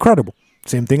 Incredible.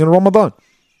 Same thing in Ramadan.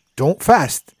 Don't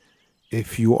fast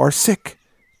if you are sick,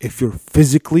 if you're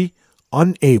physically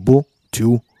unable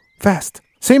to fast.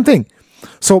 Same thing.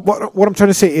 So what I'm trying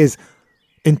to say is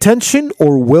intention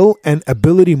or will and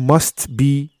ability must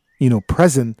be,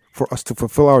 present for us to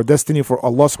fulfill our destiny, for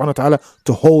Allah subhanahu wa ta'ala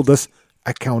to hold us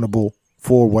accountable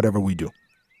for whatever we do.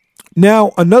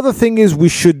 Now, another thing is we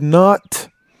should not,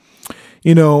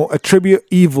 attribute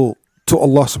evil to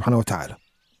Allah subhanahu wa ta'ala.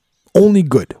 Only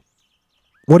good.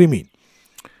 What do you mean?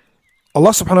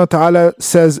 Allah subhanahu wa ta'ala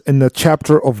says in the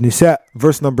chapter of Nisa,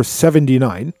 verse number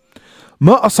 79,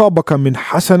 ما أصابك من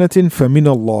حسنة فمن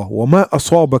الله وما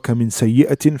أصابك من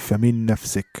سيئة فمن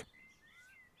نفسك.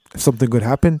 If something good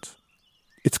happens,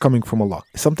 it's coming from Allah.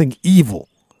 If something evil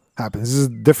happens, this is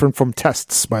different from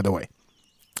tests, by the way,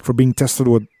 for being tested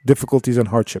with difficulties and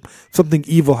hardship. If something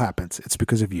evil happens, it's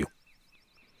because of you.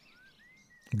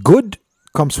 Good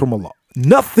comes from Allah.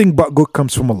 Nothing but good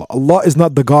comes from Allah. Allah is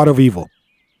not the God of evil.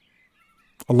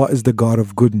 Allah is the God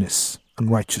of goodness and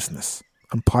righteousness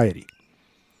and piety.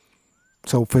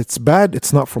 So if it's bad,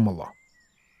 it's not from Allah.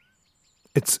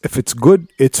 If it's good,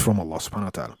 it's from Allah subhanahu wa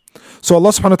ta'ala. So Allah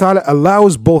subhanahu wa ta'ala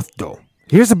allows both though.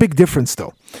 Here's the big difference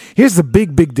though. Here's the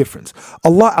big difference.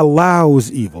 Allah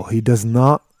allows evil. He does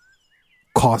not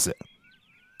cause it.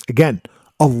 Again,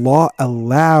 Allah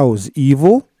allows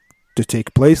evil to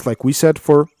take place, like we said,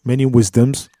 for many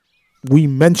wisdoms. We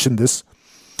mentioned this.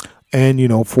 And,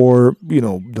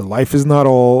 the life is not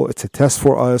all. It's a test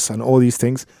for us and all these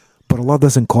things. But Allah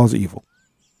doesn't cause evil.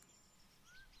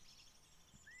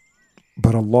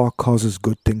 But Allah causes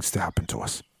good things to happen to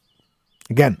us.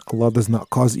 Again, Allah does not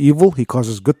cause evil. He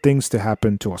causes good things to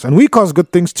happen to us. And we cause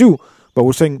good things too. But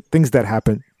we're saying things that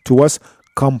happen to us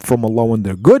come from Allah when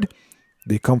they're good.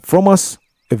 They come from us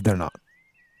if they're not.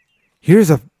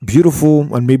 Here's a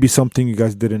beautiful and maybe something you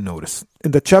guys didn't notice.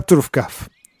 In the chapter of Kahf,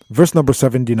 verse number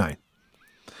 79.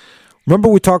 Remember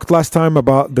we talked last time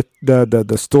about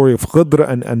the story of Khidr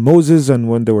and Moses and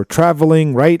when they were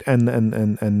traveling, right?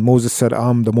 And Moses said,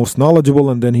 I'm the most knowledgeable.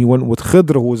 And then he went with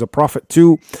Khidr, who was a prophet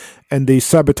too. And they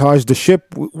sabotaged the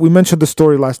ship. We mentioned the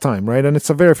story last time, right? And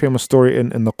it's a very famous story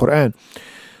in the Quran.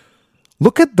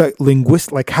 Look at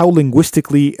how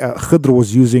linguistically Khidr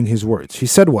was using his words. He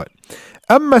said what?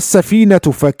 أما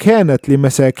السفينة فكانت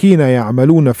لمساكين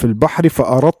يعملون في البحر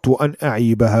فأردت أن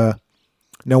أعيبها.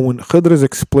 Now when Khidr is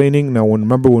explaining,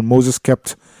 remember when Moses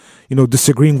kept,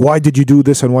 disagreeing, why did you do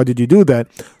this and why did you do that?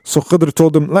 So Khidr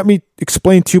told him, let me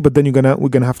explain to you, but then we're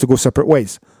gonna have to go separate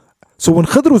ways. So when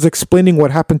Khidr was explaining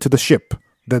what happened to the ship,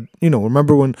 that,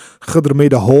 remember when Khidr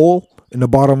made a hole in the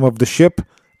bottom of the ship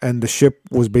and the ship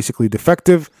was basically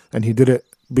defective and he did it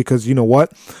because, what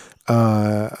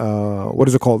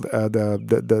is it called?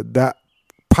 That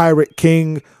pirate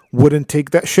king wouldn't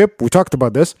take that ship. We talked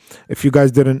about this. If you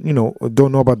guys don't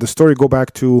know about the story, go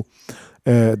back to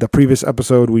the previous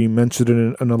episode. We mentioned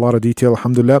it in a lot of detail,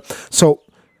 alhamdulillah. So,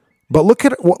 but look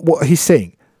at what he's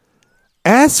saying.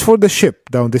 As for the ship,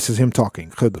 now this is him talking,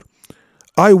 Khidr,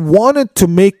 I wanted to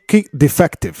make it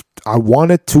defective. I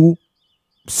wanted to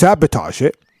sabotage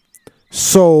it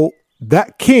so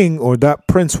that king or that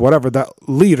prince, whatever, that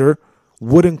leader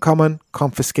wouldn't come and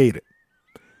confiscate it.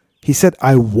 He said,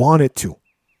 I wanted to.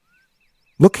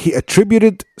 Look, he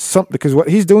attributed something, because what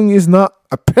he's doing is not,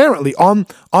 apparently on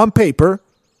paper,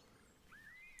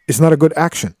 it's not a good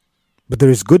action. But there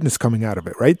is goodness coming out of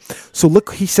it, right? So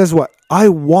look, he says what? I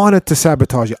wanted to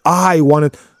sabotage it.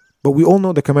 But we all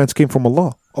know the commands came from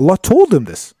Allah. Allah told him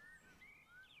this.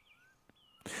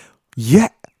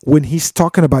 Yet, when he's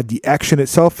talking about the action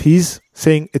itself, he's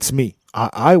saying, it's me.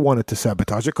 I wanted to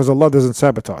sabotage it, because Allah doesn't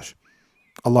sabotage.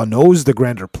 Allah knows the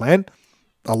grander plan.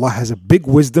 Allah has a big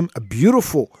wisdom, a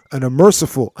beautiful and a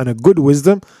merciful and a good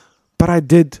wisdom. But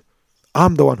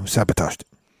I'm the one who sabotaged it.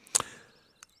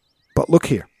 But look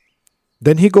here.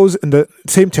 Then he goes in the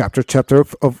same chapter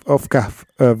of Kahf,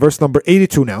 verse number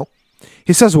 82 now.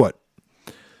 He says what?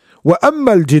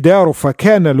 وأما الجدار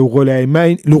فكان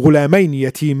لغلامين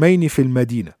يتيمين في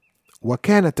المدينة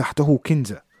وكان تحته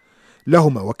كنز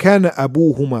لهما وكان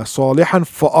أبوهما صالحا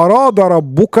فأراد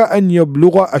ربك أن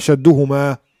يبلغ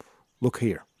أشدهما. Look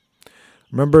here.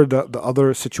 Remember the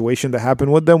other situation that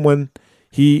happened with them when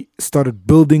he started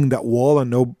building that wall,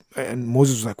 and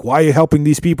Moses was like, why are you helping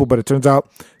these people? But it turns out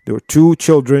there were two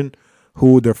children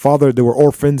who they were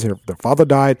orphans. Their father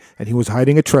died and he was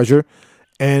hiding a treasure.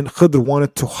 And Khidr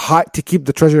wanted to keep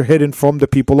the treasure hidden from the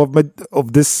people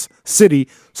of this city,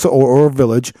 or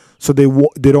village, so they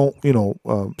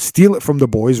don't steal it from the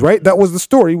boys. Right? That was the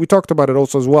story. We talked about it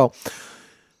also as well.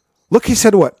 Look, he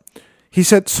said what? He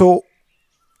said, so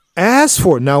as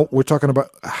for, now we're talking about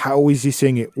how is he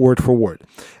saying it word for word.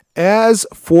 As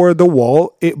for the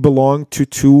wall, it belonged to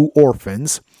two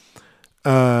orphans,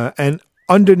 and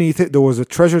underneath it, there was a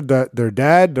treasure that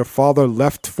their father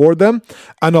left for them.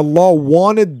 And Allah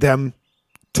wanted them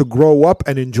to grow up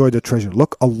and enjoy the treasure.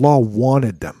 Look, Allah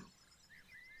wanted them.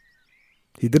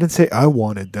 He didn't say, I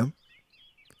wanted them.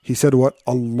 He said what?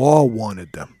 Allah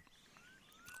wanted them.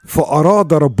 فَأَرَادَ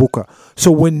رَبُّكَ.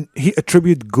 So when he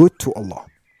attributed good to Allah,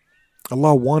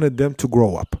 Allah wanted them to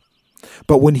grow up.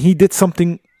 But when he did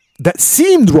something that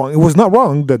seemed wrong, it was not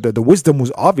wrong, the wisdom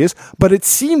was obvious, but it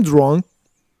seemed wrong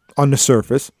on the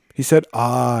surface, he said,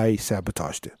 I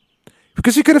sabotaged it.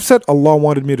 Because he could have said, Allah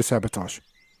wanted me to sabotage.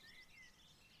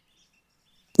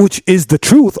 Which is the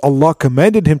truth. Allah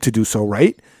commanded him to do so,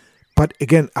 right? But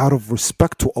again, out of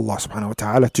respect to Allah subhanahu wa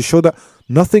ta'ala, to show that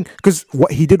nothing, because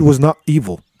what he did was not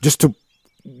evil,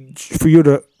 for you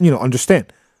to,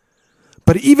 understand.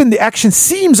 But even the action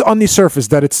seems on the surface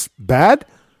that it's bad.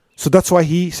 So that's why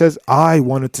he says, I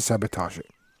wanted to sabotage it.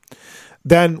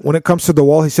 Then when it comes to the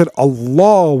wall, he said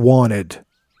Allah wanted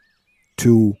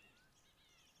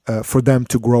for them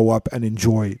to grow up and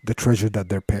enjoy the treasure that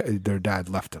their dad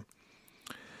left them.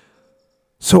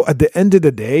 So at the end of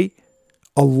the day,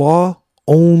 Allah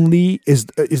only is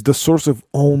the source of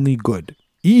only good.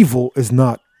 Evil is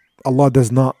not. Allah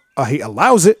does not. He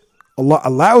allows it. Allah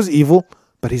allows evil,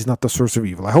 but He's not the source of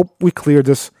evil. I hope we clear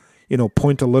this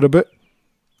point a little bit.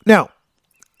 Now,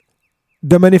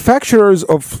 the manufacturers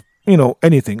of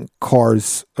anything,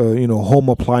 cars, home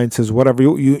appliances, whatever,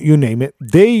 you name it,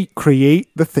 they create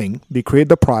the thing, they create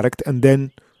the product, and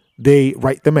then they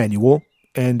write the manual,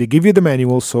 and they give you the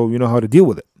manual so you know how to deal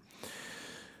with it.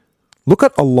 Look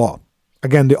at Allah,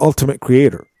 again, the ultimate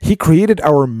creator. He created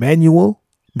our manual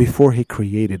before He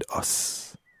created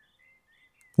us.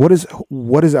 What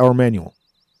is our manual?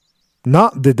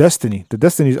 Not the destiny. The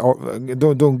destiny is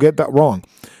don't get that wrong.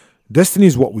 Destiny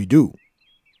is what we do,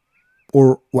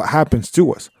 or what happens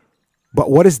to us.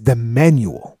 But what is the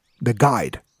manual, the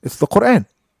guide? It's the Quran.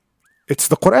 It's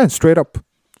the Quran, straight up,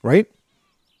 right?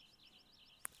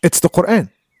 It's the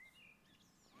Quran.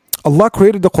 Allah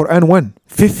created the Quran when?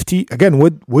 50, again,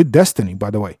 with destiny, by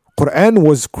the way. Quran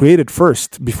was created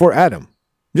first, before Adam.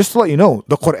 Just to let you know,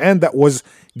 the Quran that was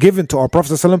given to our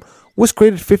Prophet ﷺ was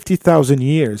created 50,000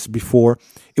 years before.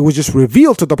 It was just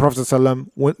revealed to the Prophet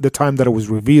ﷺ when the time that it was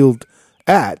revealed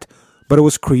at. But it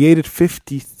was created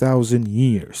 50,000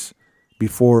 years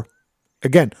before,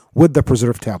 again, with the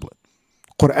preserved tablet.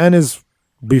 Quran is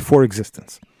before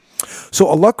existence. So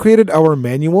Allah created our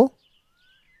manual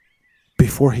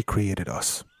before He created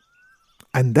us.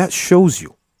 And that shows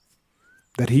you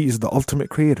that He is the ultimate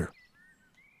creator.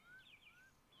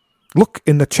 Look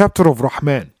in the chapter of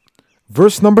Rahman,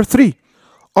 verse number 3.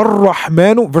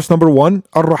 Ar-Rahmanu, verse number 1,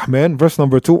 Ar-Rahman, verse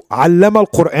number 2, Allama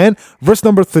al-Quran, verse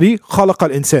number 3, Khalaqa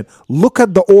al-Insan. Look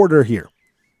at the order here.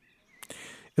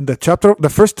 In the chapter, the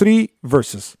first three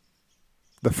verses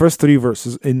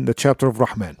in the chapter of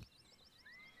Rahman.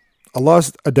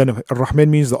 Allah's identified,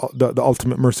 Ar-Rahman means the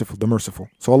ultimate merciful, the merciful.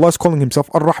 So Allah is calling Himself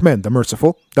Ar-Rahman, the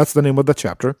merciful. That's the name of the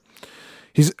chapter.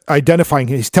 He's identifying,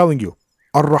 He's telling you,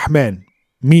 Ar-Rahman,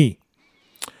 me.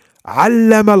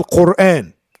 Allama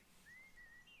al-Quran,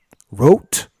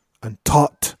 wrote and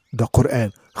taught the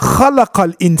Quran. Khalaqa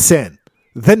al-Insan,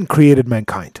 then created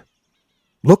mankind.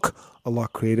 Look, Allah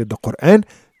created the Quran,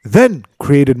 then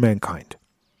created mankind.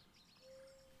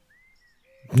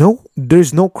 No,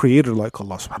 there's no creator like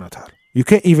Allah subhanahu wa ta'ala. You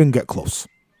can't even get close.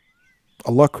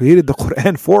 Allah created the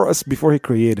Quran for us before He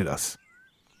created us.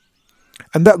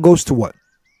 And that goes to what?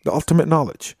 The ultimate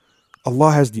knowledge.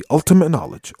 Allah has the ultimate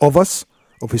knowledge of us,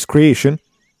 of His creation,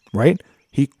 right?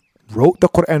 He wrote the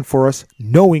Quran for us,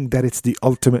 knowing that it's the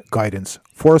ultimate guidance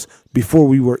for us before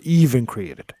we were even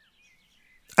created.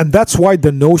 And that's why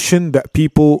the notion that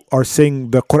people are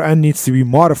saying the Quran needs to be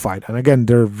modified, and again,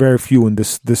 there are very few in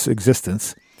this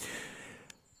existence,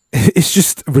 it's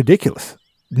just ridiculous.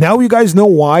 Now you guys know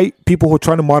why people who are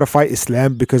trying to modify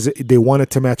Islam because they want it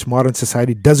to match modern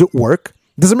society doesn't work.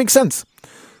 Doesn't make sense.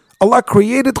 Allah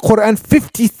created Quran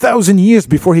 50,000 years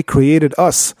before He created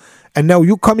us. And now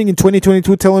you coming in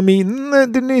 2022 telling me there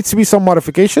needs to be some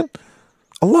modification?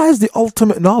 Allah has the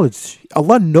ultimate knowledge.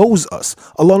 Allah knows us.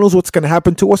 Allah knows what's going to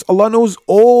happen to us. Allah knows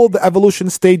all the evolution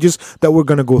stages that we're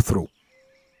going to go through.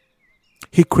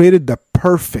 He created the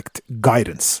perfect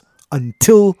guidance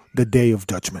until the day of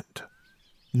judgment.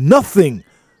 Nothing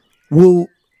will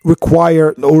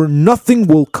require or nothing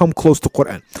will come close to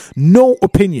Quran. No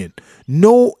opinion,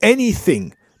 no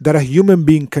anything that a human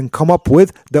being can come up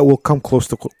with that will come close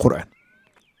to Quran.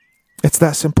 It's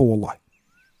that simple, wallahi.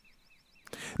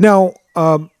 Now,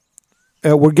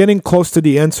 we're getting close to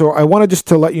the end, so I wanted just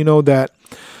to let you know that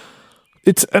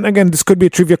and again, this could be a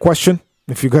trivia question,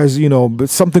 if you guys, but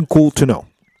something cool to know.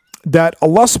 That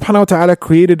Allah subhanahu wa ta'ala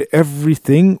created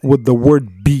everything with the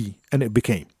word be, and it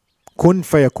became. Kun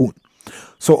fayakun.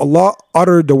 So Allah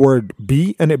uttered the word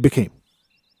be, and it became.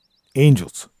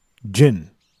 Angels,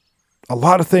 jinn, a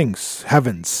lot of things,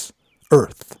 heavens,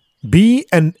 earth, be,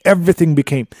 and everything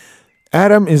became.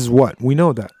 Adam is what? We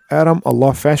know that. Adam,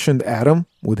 Allah fashioned Adam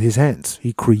with His hands.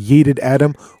 He created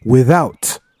Adam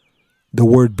without the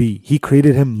word be. He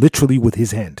created him literally with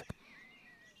His hand.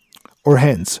 Or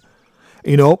hands.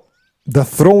 The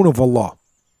throne of Allah.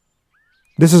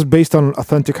 This is based on an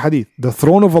authentic hadith. The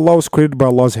throne of Allah was created by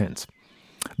Allah's hands.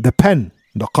 The pen,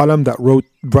 the qalam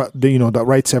that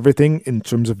writes everything in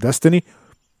terms of destiny,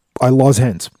 Allah's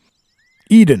hands.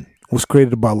 Eden was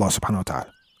created by Allah subhanahu wa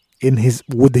ta'ala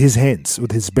with His hands,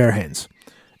 with His bare hands.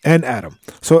 And Adam.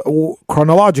 So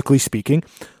chronologically speaking,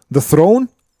 the throne,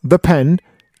 the pen,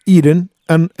 Eden,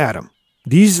 and Adam.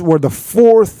 These were the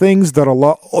four things that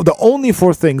the only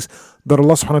four things that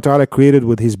Allah subhanahu wa ta'ala created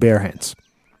with His bare hands.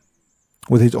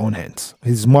 With His own hands.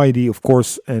 His mighty, of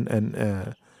course,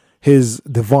 and His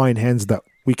divine hands that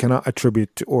we cannot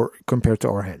attribute to or compare to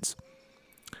our hands.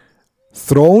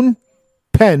 Throne,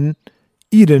 pen,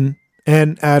 Eden,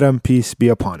 and Adam, peace be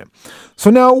upon him.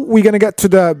 So now we're going to get to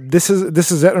this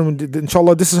is it, and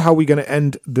inshallah, this is how we're going to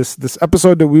end this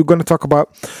episode. That we're going to talk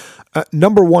about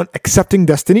number one, accepting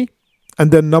destiny,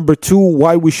 and then number two,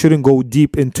 why we shouldn't go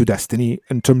deep into destiny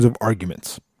in terms of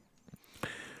arguments.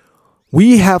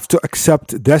 We have to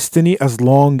accept destiny as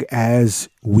long as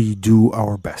we do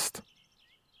our best,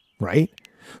 right?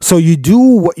 So you do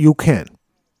what you can.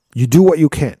 You do what you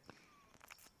can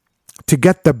to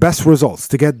get the best results,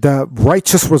 to get the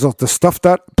righteous results, the stuff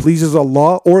that pleases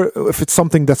Allah, or if it's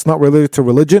something that's not related to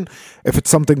religion, if it's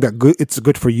something that it's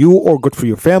good for you or good for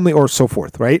your family or so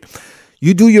forth, right?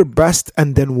 You do your best,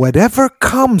 and then whatever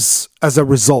comes as a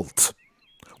result,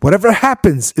 whatever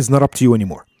happens is not up to you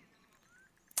anymore.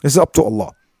 It's up to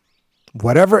Allah.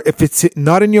 Whatever, if it's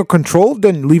not in your control,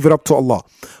 then leave it up to Allah.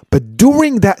 But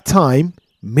during that time,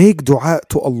 make dua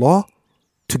to Allah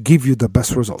to give you the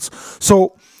best results.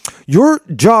 So your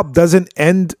job doesn't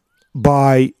end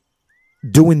by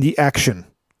doing the action,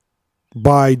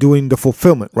 by doing the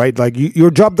fulfillment, right? Like your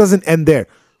job doesn't end there.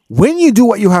 When you do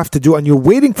what you have to do and you're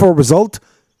waiting for a result,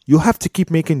 you have to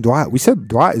keep making dua. We said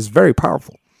dua is very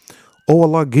powerful. Oh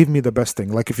Allah, give me the best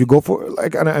thing. Like if you go for,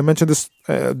 and I mentioned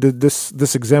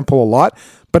this example a lot,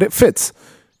 but it fits.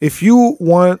 If you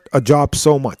want a job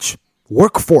so much,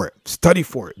 work for it, study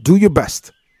for it, do your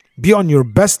best. Be on your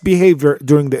best behavior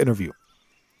during the interview.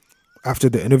 After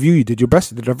the interview, you did your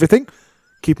best, you did everything.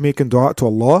 Keep making dua to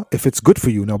Allah if it's good for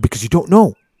you now, because you don't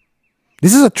know.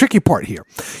 This is a tricky part here.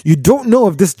 You don't know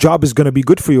if this job is going to be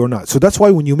good for you or not. So that's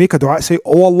why when you make a dua, say,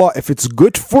 oh Allah, if it's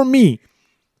good for me,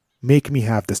 make me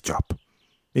have this job.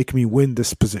 Make me win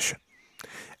this position.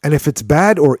 And if it's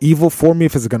bad or evil for me,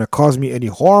 if it's going to cause me any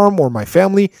harm or my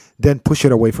family, then push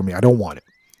it away from me. I don't want it.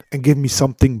 And give me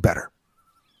something better.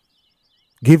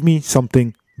 Give me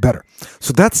something better.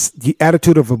 So that's the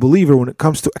attitude of a believer when it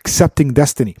comes to accepting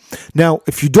destiny. Now,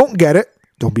 if you don't get it,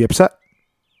 don't be upset.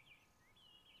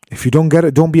 If you don't get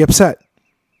it, don't be upset.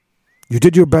 You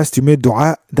did your best, you made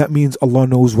dua. That means Allah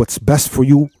knows what's best for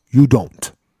you. You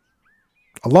don't.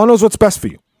 Allah knows what's best for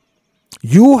you.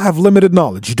 You have limited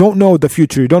knowledge. You don't know the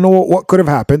future. You don't know what could have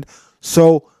happened.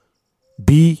 So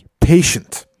be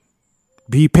patient.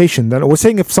 Be patient. And we're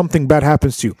saying if something bad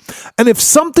happens to you. And if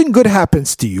something good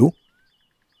happens to you,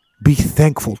 be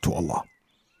thankful to Allah.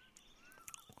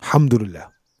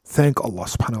 Alhamdulillah. Thank Allah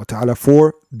subhanahu wa ta'ala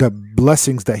for the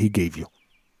blessings that He gave you.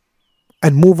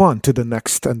 And move on to the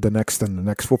next and the next and the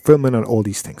next fulfillment and all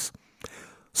these things.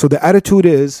 So the attitude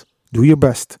is Do your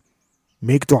best.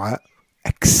 Make dua.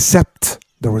 Accept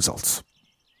the results.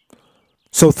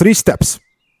 So 3 steps.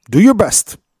 Do your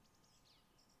best.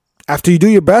 After you do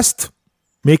your best,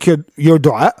 make your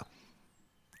dua.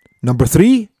 Number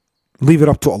 3, leave it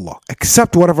up to Allah.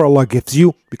 Accept whatever Allah gives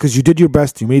you because you did your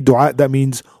best. You made dua. That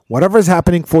means whatever is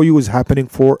happening for you is happening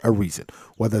for a reason.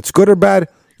 Whether it's good or bad,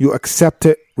 you accept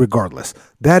it regardless.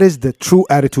 That is the true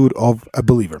attitude of a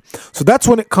believer. So that's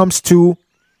when it comes to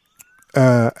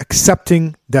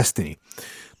accepting destiny.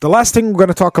 The last thing we're going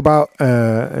to talk about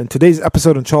in today's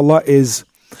episode, inshallah, is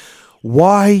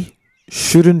why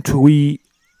shouldn't we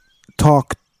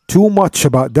talk too much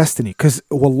about destiny? Because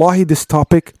wallahi, this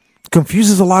topic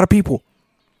confuses a lot of people.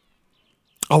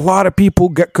 A lot of people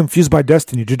get confused by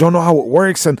destiny. They don't know how it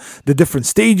works and the different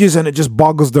stages, and it just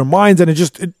boggles their minds, and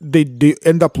they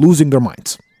end up losing their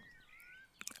minds.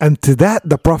 And to that,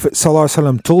 the Prophet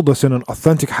ﷺ told us in an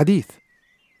authentic hadith,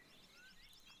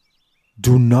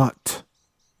 do not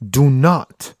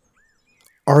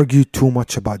argue too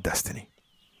much about destiny.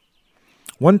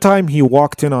 One time he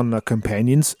walked in on the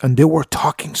companions and they were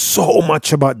talking so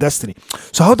much about destiny.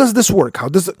 So how does this work? How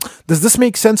does this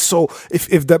make sense? So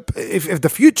if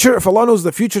the future, if Allah knows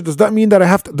the future, does that mean that I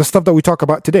have the stuff that we talk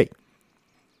about today?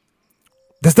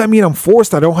 Does that mean I'm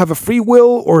forced? I don't have a free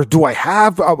will, or do I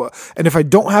have? And if I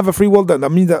don't have a free will, then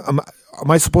that means that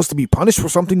am I supposed to be punished for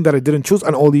something that I didn't choose?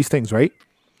 And all these things, right?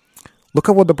 Look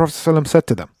at what the Prophet ﷺ said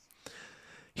to them.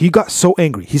 He got so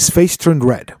angry, his face turned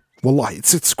red. Wallahi,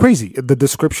 it's crazy. The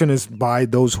description is by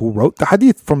those who wrote the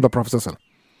hadith from the Prophet ﷺ.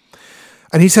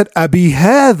 And he said, Abi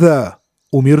hadha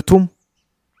umirtum?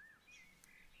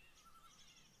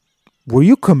 Were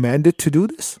you commanded to do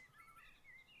this?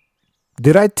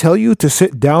 Did I tell you to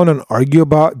sit down and argue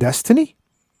about destiny?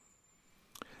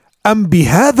 Am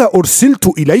bihadha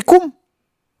ursiltu ilaykum?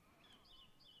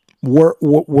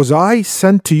 Was I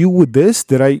sent to you with this?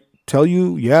 Did I tell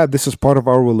you, yeah, this is part of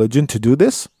our religion to do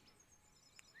this?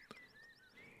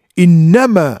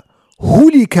 إنما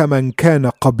هلك من كان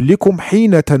قبلكم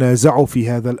حين تنازعوا في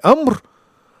هذا الأمر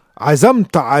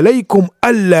عزمت عليكم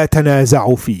ألا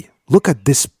تنازعوا فيه. Look at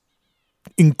this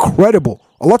incredible.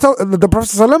 The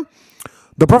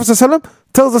Prophet ﷺ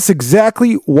tells us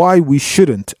exactly why we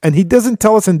shouldn't, and he doesn't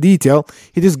tell us in detail.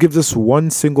 He just gives us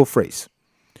one single phrase.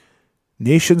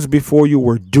 Nations before you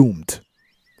were doomed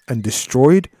and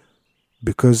destroyed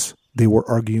because they were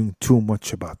arguing too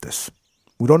much about this.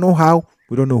 We don't know how.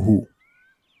 We don't know who.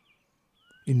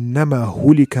 إنما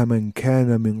هلك من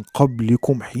كان من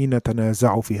قبلكم حين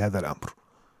تنازعوا في هذا الأمر.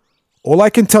 All I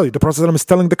can tell you, the Prophet ﷺ is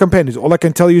telling the companions, all I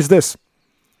can tell you is this.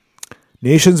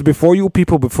 Nations before you,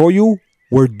 people before you,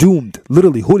 were doomed.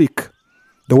 Literally, hulik.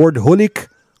 The word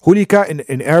hulika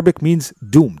in Arabic means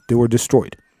doomed. They were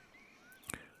destroyed.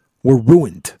 Were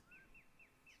ruined.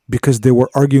 Because they were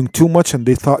arguing too much and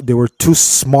they thought they were too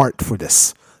smart for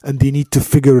this. And they need to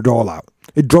figure it all out.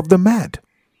 It drove them mad.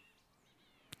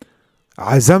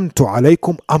 Azamtu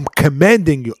alaykum, I'm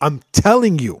commanding you, I'm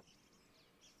telling you,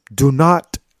 do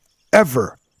not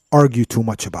ever argue too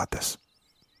much about this.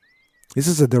 This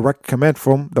is a direct command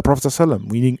from the Prophet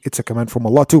ﷺ, meaning it's a command from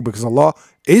Allah too, because Allah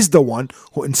is the one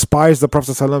who inspires the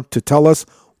Prophet ﷺ to tell us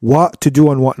what to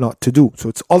do and what not to do. So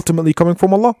it's ultimately coming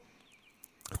from Allah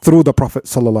through the Prophet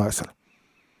ﷺ.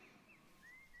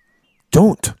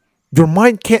 Don't. Your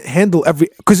mind can't handle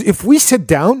because if we sit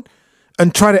down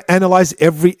and try to analyze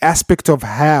every aspect of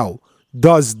how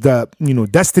does the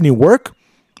destiny work,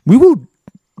 we will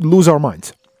lose our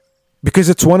minds. Because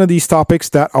it's one of these topics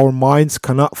that our minds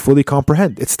cannot fully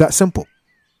comprehend. It's that simple.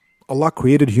 Allah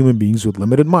created human beings with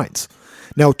limited minds.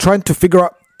 Now, trying to figure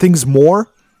out things more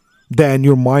than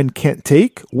your mind can't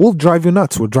take will drive you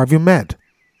nuts, will drive you mad.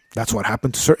 That's what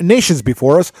happened to certain nations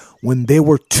before us when they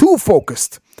were too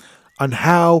focused on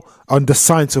the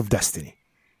science of destiny.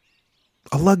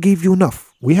 Allah gave you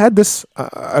enough. We had this,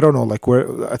 I don't know,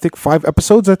 I think 5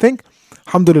 episodes,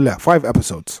 Alhamdulillah, 5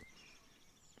 episodes.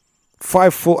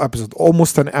 5 full episodes,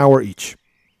 almost an hour each.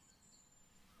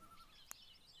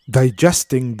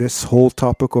 Digesting this whole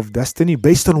topic of destiny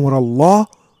based on what Allah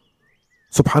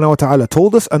subhanahu wa ta'ala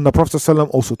told us and the Prophet ﷺ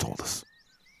also told us.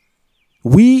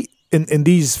 We, in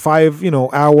these 5,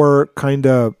 hour kind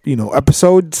of,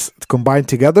 episodes combined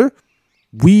together,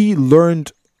 we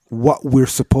learned what we're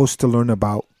supposed to learn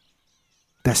about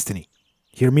destiny.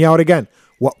 Hear me out again.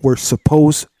 What we're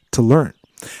supposed to learn.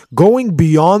 Going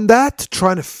beyond that,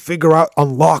 trying to figure out,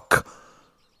 unlock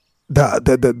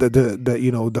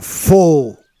the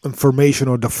full information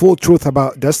or the full truth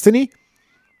about destiny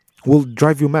will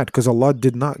drive you mad, because Allah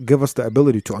did not give us the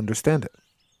ability to understand it.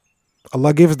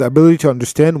 Allah gave us the ability to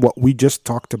understand what we just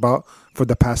talked about for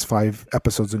the past 5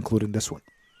 episodes, including this one.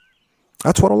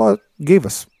 That's what Allah gave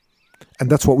us. And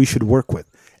that's what we should work with.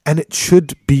 And it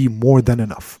should be more than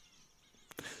enough.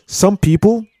 Some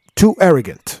people, too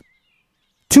arrogant.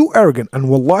 Too arrogant. And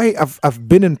wallahi, I've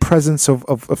been in presence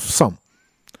of some.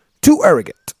 Too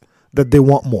arrogant that they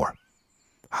want more.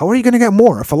 How are you going to get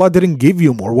more if Allah didn't give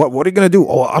you more? What are you going to do?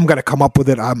 Oh, I'm going to come up with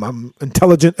it. I'm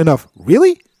intelligent enough.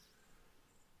 Really?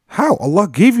 How? Allah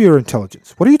gave you your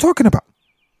intelligence. What are you talking about?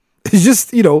 It's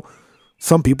just,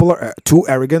 some people are too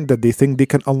arrogant that they think they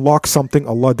can unlock something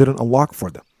Allah didn't unlock for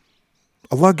them.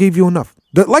 Allah gave you enough.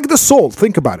 Like the soul,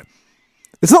 think about it.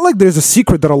 It's not like there's a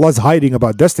secret that Allah is hiding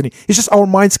about destiny. It's just our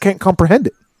minds can't comprehend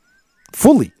it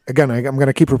fully. Again, I'm going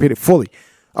to keep repeating fully.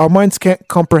 Our minds can't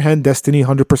comprehend destiny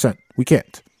 100%. We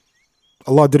can't.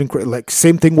 Allah didn't create,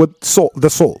 same thing with the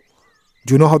soul.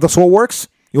 Do you know how the soul works?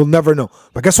 You'll never know.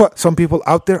 But guess what? Some people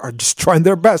out there are just trying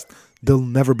their best. They'll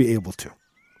never be able to.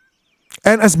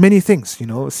 And as many things,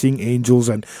 seeing angels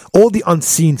and all the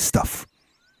unseen stuff.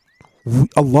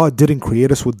 Allah didn't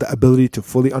create us with the ability to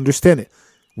fully understand it.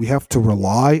 We have to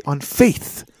rely on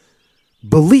faith,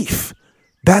 belief.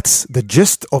 That's the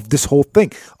gist of this whole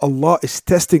thing. Allah is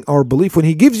testing our belief. When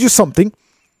He gives you something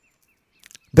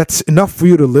that's enough for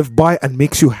you to live by and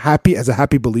makes you happy as a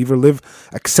happy believer, live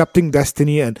accepting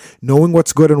destiny and knowing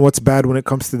what's good and what's bad when it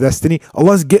comes to destiny.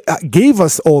 Allah gave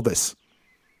us all this.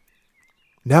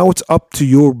 Now it's up to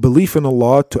your belief in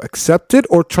Allah to accept it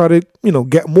or try to,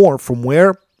 get more from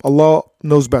where Allah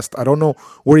knows best. I don't know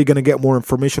where you're going to get more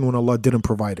information when Allah didn't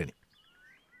provide any.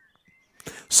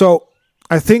 So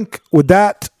I think with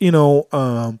that,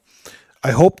 I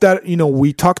hope that,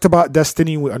 we talked about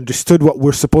destiny. We understood what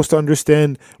we're supposed to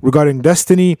understand regarding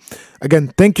destiny. Again,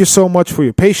 thank you so much for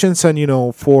your patience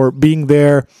and, for being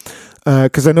there.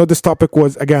 Because I know this topic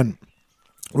was, again,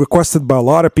 requested by a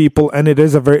lot of people, and it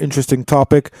is a very interesting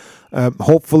topic.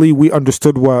 Hopefully we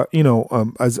understood what,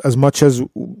 as much as,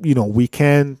 we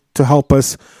can to help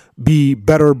us be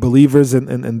better believers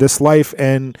in this life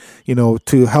and,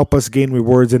 to help us gain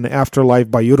rewards in the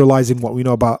afterlife by utilizing what we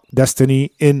know about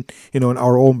destiny in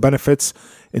our own benefits,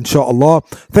 inshallah.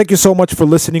 Thank you so much for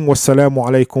listening. Wassalamu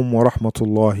alaikum wa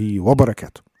rahmatullahi wa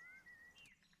barakatuh.